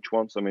what the coach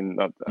wants. I mean,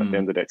 at the end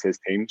of the day, it's his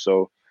team.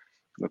 So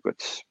look,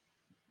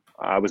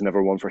 I was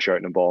never one for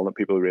shouting and bawling at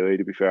people, really,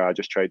 to be fair. I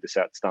just tried to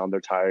set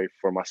standards high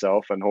for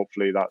myself, and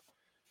hopefully that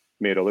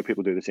made other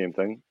people do the same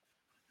thing.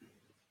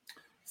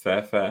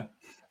 Fair.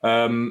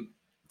 Tom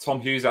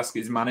Hughes asks,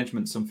 is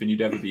management something you'd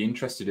ever be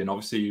interested in?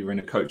 Obviously, you're in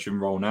a coaching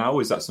role now.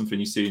 Is that something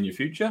you see in your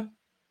future?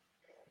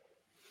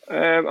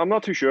 I'm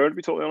not too sure, to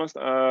be totally honest.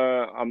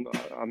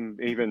 I'm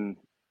even,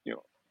 you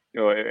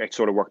know, it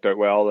sort of worked out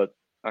well that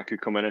I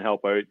could come in and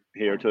help out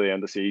here till the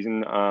end of the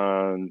season,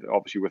 and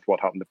obviously with what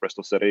happened at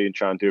Bristol City and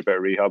try and do a bit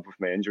of rehab with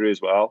my injury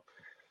as well.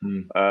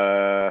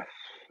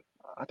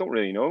 I don't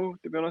really know,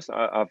 to be honest.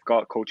 I've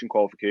got coaching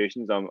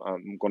qualifications. I'm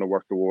going to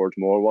work towards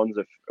more ones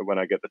when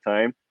I get the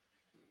time.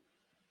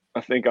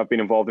 I think I've been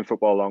involved in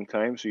football a long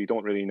time, so you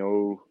don't really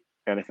know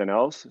anything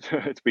else.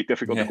 It'd be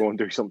difficult to go and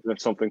do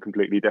something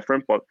completely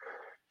different. But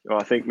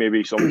I think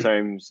maybe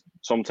sometimes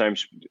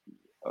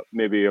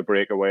maybe a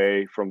break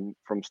away from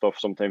stuff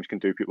sometimes can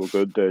do people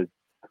good.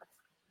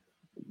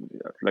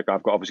 Like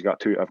I've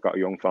got a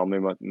young family.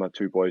 My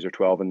two boys are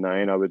 12 and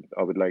 9. I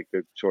would like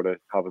to sort of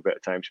have a bit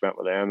of time spent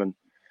with them, and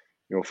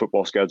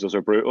football schedules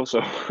are brutal. So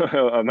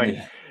I might,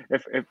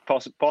 if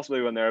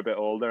possibly when they're a bit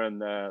older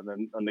and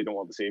they don't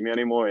want to see me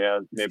anymore,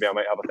 maybe I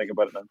might have a think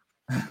about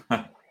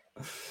it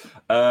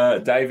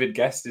then. David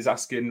Guest is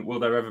asking, will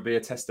there ever be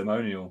a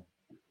testimonial?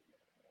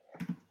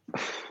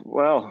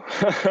 Well,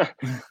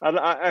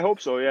 I hope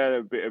so.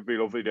 Yeah, it'd be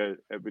lovely to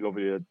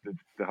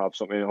have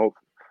something. I hope,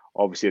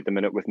 obviously, at the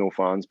minute with no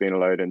fans being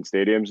allowed in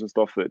stadiums and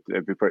stuff,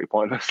 it'd be pretty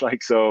pointless.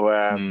 Like, so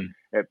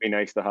it'd be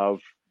nice to have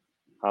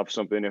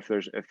something if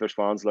there's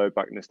fans allowed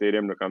back in the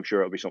stadium. Look, I'm sure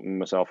it'll be something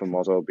myself and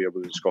Mozza will be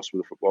able to discuss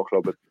with the football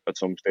club at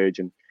some stage,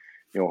 and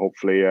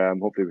hopefully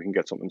we can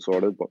get something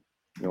sorted. But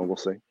we'll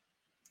see.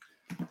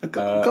 I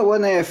got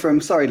one here from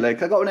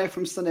Luke. I got one here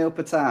from Sunil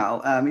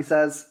Patel. He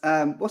says,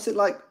 "What's it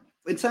like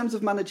in terms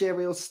of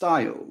managerial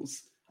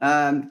styles?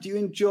 Did you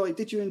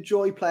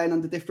enjoy playing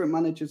under different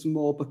managers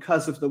more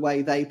because of the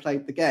way they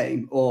played the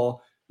game,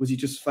 or was you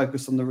just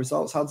focused on the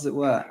results? How does it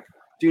work?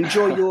 Do you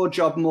enjoy your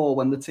job more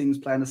when the team's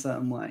playing a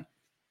certain way?"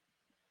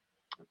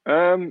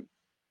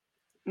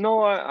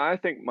 No, I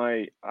think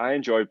I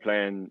enjoyed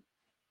playing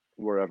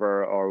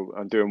wherever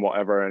and doing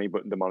whatever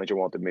the manager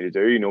wanted me to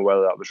do.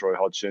 Whether that was Roy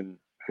Hodgson,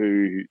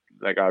 who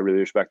I really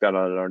respect that and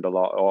I learned a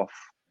lot off,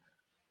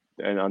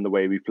 and the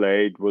way we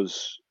played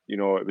was it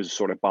was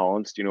sort of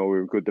balanced. We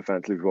were good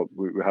defensively, but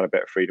we had a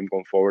bit of freedom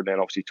going forward. And then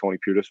obviously Tony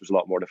Pulis was a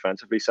lot more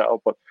defensively set up.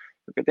 But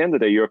at the end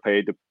of the day, you're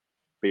paid to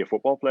be a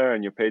football player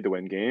and you're paid to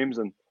win games.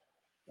 And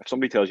if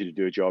somebody tells you to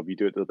do a job, you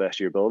do it to the best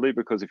of your ability,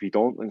 because if you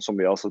don't, then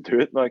somebody else will do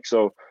it. I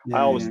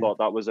always thought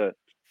that was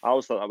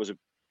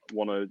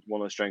one of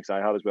the strengths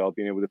I had as well,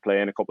 being able to play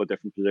in a couple of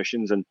different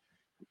positions. And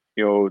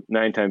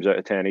 9 times out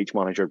of 10, each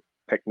manager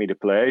picked me to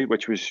play,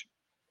 which was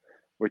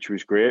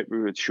great.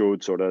 It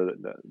showed sort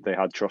of that they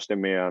had trust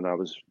in me, and I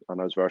was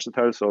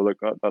versatile. So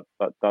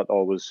that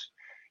always,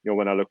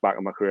 when I look back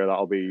on my career,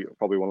 that'll be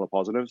probably one of the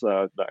positives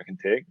that I can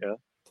take. Yeah.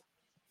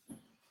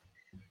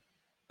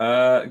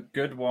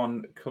 Good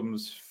one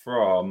comes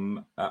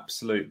from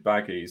Absolute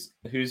Baggies.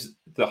 Who's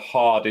the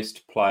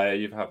hardest player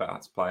you've ever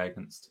had to play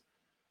against?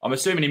 I'm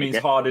assuming he means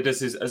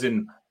hardest as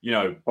in,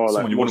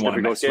 someone you wouldn't want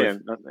to mess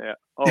with. Yeah.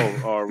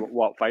 Oh, or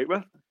what, fight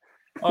with?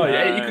 Oh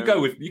yeah, you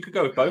could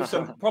go with both.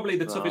 So probably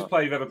the toughest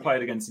player you've ever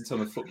played against in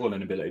terms of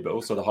footballing ability, but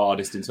also the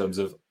hardest in terms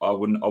of I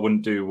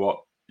wouldn't do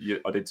what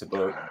I did to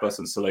Bus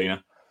and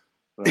Selena.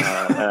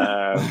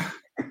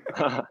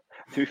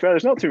 To be fair,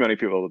 there's not too many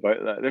people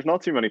about that. There's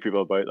not too many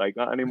people about like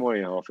that anymore.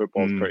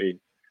 Football's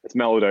it's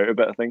mellowed out a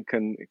bit, I think,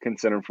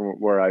 considering from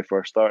where I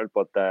first started.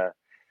 But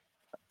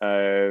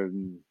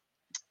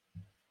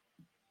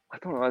I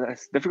don't know.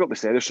 It's difficult to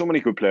say. There's so many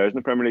good players in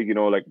the Premier League.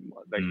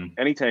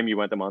 Anytime you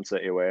went to Man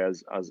City away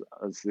as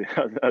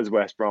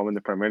West Brom in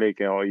the Premier League,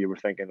 you were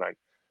thinking like,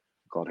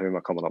 God, who am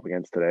I coming up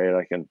against today?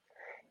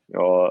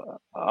 I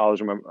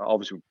always remember,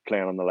 obviously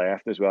playing on the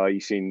left as well.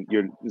 You've seen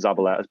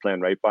Zabaleta's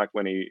playing right back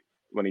when he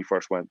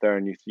first went there,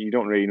 and you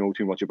don't really know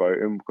too much about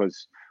him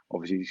because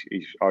obviously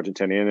he's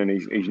Argentinian and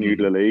he's new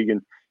to the league,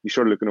 and you're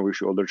sort of looking over your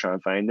shoulder to try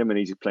and find him, and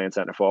he's playing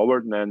centre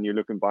forward, and then you're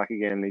looking back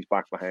again and he's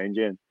back behind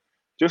you, and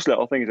just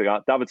little things like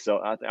that. David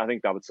Silva, I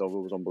think David Silva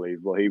was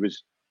unbelievable. He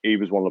was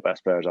one of the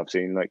best players I've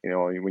seen.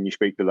 When you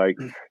speak to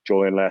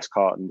Julian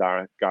Lescott and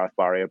Gareth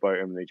Barry about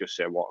him, they just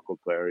say what a good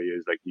player he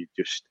is. He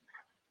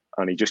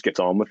just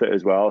gets on with it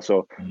as well.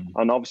 So,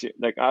 and obviously,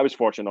 I was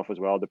fortunate enough as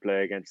well to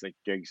play against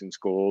Giggs and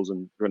Scholes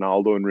and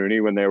Ronaldo and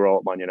Rooney when they were all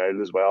at Man United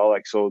as well.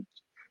 And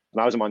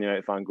I was a Man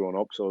United fan growing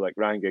up. So,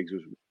 Ryan Giggs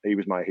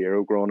was my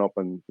hero growing up,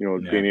 and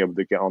being able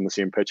to get on the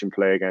same pitch and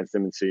play against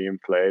him and see him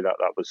play,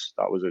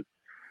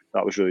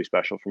 that was really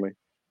special for me.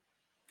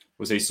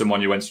 Was he someone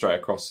you went straight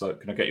across? So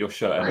can I get your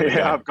shirt?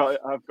 Yeah, I've got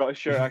a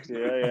shirt actually.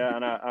 Yeah.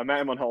 And I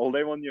met him on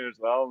holiday one year as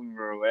well when we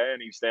were away,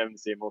 and he was staying in the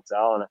same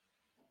hotel.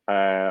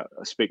 And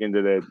speaking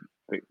to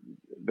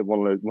the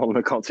one of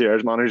the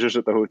concierge managers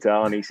at the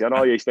hotel, and he said,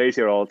 "Oh, yeah, he stays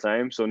here all the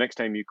time. So next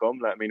time you come,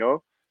 let me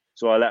know."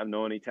 So I let him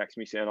know, and he texted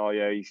me saying, "Oh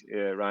yeah,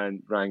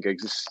 Ryan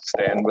Giggs is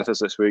staying with us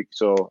this week."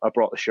 So I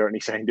brought the shirt, and he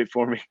signed it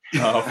for me.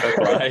 Oh, fair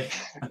play.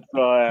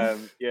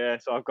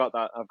 So I've got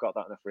that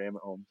in a frame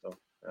at home. So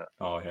yeah.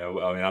 Oh yeah,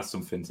 well, I mean that's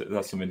something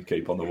to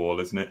keep on the wall,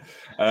 isn't it?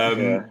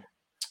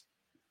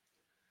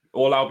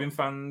 All Albion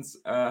fans,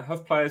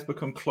 have players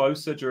become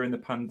closer during the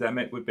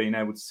pandemic with being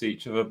able to see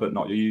each other, but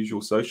not your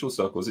usual social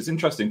circles? It's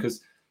interesting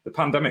because the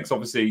pandemic's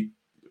obviously,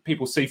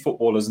 people see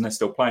footballers and they're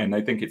still playing.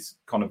 They think it's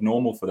kind of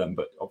normal for them,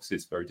 but obviously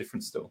it's very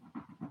different still.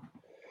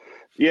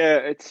 Yeah,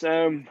 it's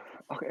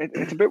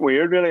a bit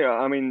weird, really.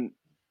 I mean,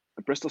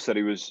 Bristol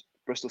City was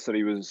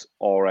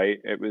all right.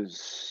 It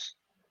was,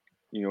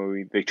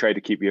 they try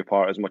to keep you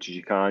apart as much as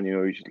you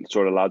can.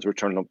 Sort of lads were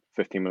turning up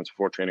 15 minutes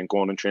before training,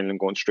 going and training, and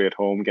going straight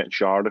home, getting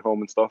showered at home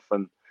and stuff.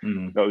 And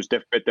it was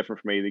a bit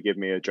different for me. They gave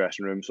me a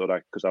dressing room so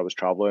that because I was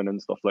traveling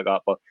and stuff like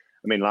that. But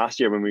I mean, last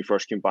year when we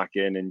first came back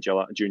in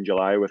June,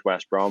 July with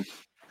West Brom,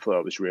 I thought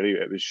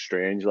it was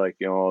strange. Like,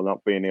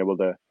 not being able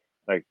to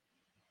like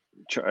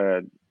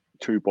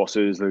two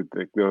buses,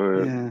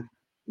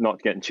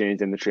 not getting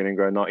changed in the training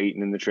ground, not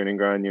eating in the training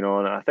ground. And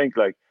I think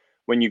like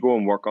when you go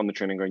and work on the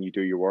training ground, you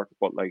do your work,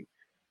 but like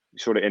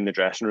sort of in the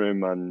dressing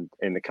room and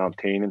in the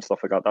canteen and stuff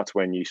like that, that's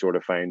when you sort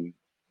of find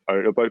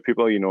out about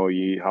people.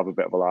 You have a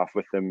bit of a laugh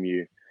with them.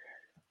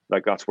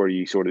 That's where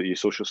you sort of your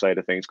social side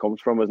of things comes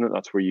from, isn't it?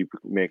 That's where you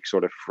make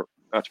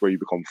that's where you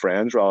become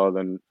friends rather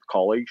than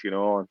colleagues.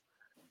 And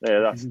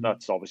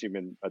that's obviously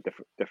been a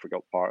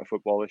difficult part of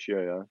football this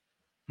year.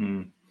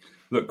 Yeah.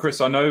 Look,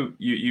 Chris, I know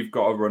you've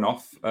got to run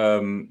off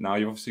now.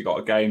 You've obviously got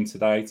a game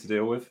today to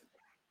deal with.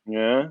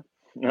 Yeah.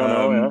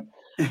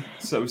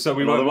 So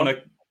we won't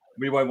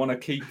want to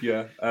keep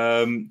you.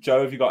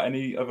 Joe, have you got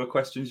any other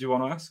questions you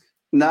want to ask?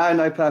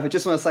 No, perfect.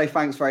 Just want to say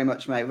thanks very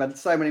much, mate. We've had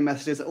so many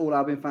messages, all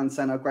Albion fans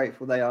saying how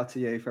grateful they are to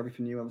you for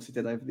everything you obviously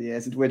did over the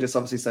years. And we're just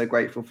obviously so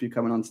grateful for you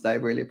coming on today.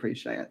 Really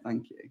appreciate it.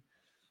 Thank you.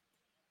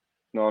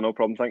 No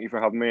problem. Thank you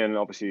for having me. And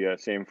obviously,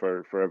 same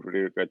for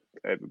everybody.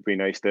 It would be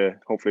nice to,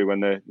 hopefully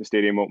when the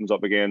stadium opens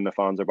up again, the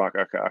fans are back,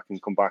 I can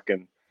come back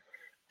and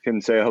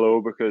can say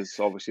hello, because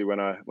obviously when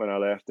I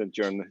left and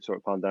during the sort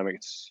of pandemic,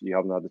 you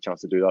haven't had the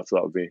chance to do that. So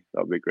that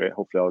would be great.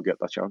 Hopefully I'll get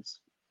that chance.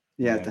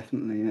 Yeah.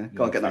 Definitely. Yeah.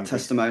 Got to get that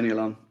testimonial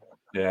on.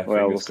 Yeah,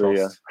 well, we'll see.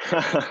 Yeah,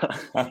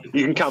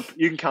 you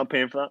can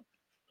campaign for that.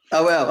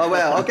 I will.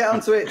 I'll get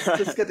onto it.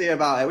 Just good to hear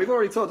about it. We've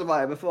already talked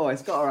about it before.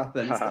 It's got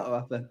to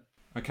happen.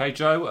 Okay,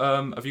 Joe.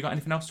 Have you got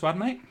anything else to add,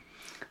 mate?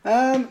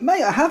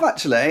 Mate, I have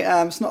actually.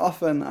 It's not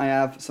often I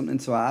have something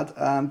to add,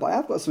 but I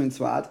have got something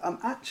to add. I'm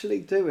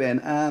actually doing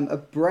a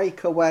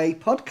breakaway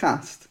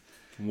podcast.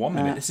 1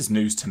 minute. This is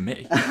news to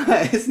me.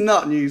 It's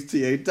not news to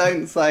you.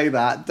 Don't say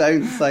that.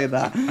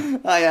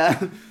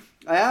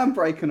 I am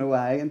breaking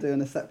away and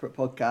doing a separate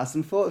podcast.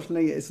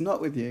 Unfortunately, it's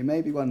not with you.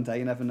 Maybe one day,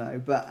 you never know.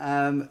 But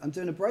I'm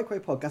doing a breakaway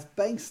podcast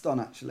based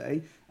on,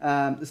 actually,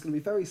 it's going to be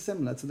very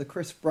similar to the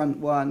Chris Brunt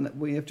one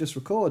we have just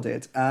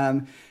recorded.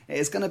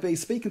 It's going to be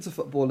speaking to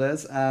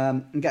footballers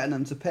and getting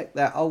them to pick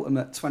their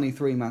ultimate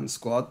 23-man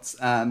squads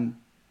from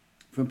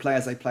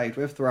players they played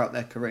with throughout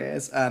their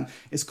careers.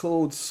 It's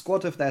called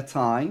Squad of Their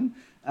Time.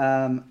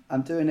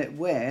 I'm doing it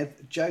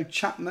with Joe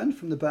Chapman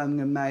from the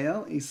Birmingham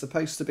Mail. He's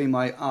supposed to be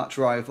my arch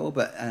rival,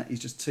 but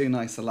he's just too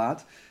nice a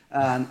lad.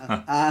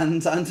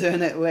 And I'm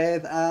doing it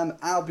with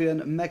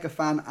Albion mega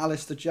fan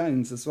Alistair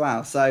Jones as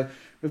well. So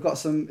we've got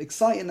some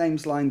exciting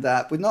names lined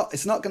up.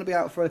 It's not going to be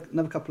out for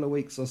another couple of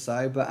weeks or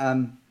so, but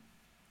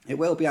it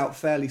will be out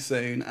fairly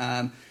soon.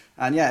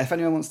 And yeah, if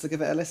anyone wants to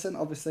give it a listen,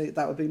 obviously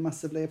that would be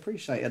massively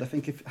appreciated. I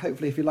think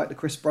hopefully if you like the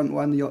Chris Brunt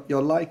one,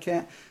 you'll like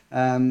it.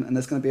 And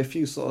there's going to be a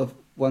few sort of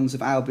ones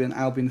of Albion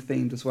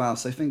themed as well.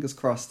 So fingers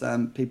crossed,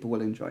 people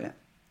will enjoy it.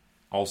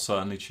 I'll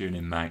certainly tune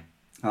in, mate.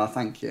 Oh,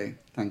 thank you.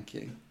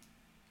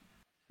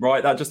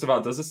 Right, that just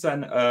about does us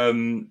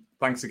then.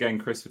 Thanks again,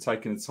 Chris, for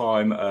taking the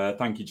time.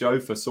 Thank you, Joe,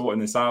 for sorting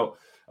this out.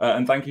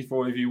 And thank you for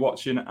all of you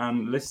watching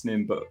and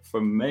listening. But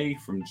from me,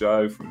 from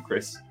Joe, from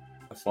Chris,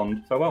 a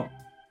fond farewell.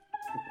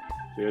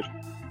 Cheers.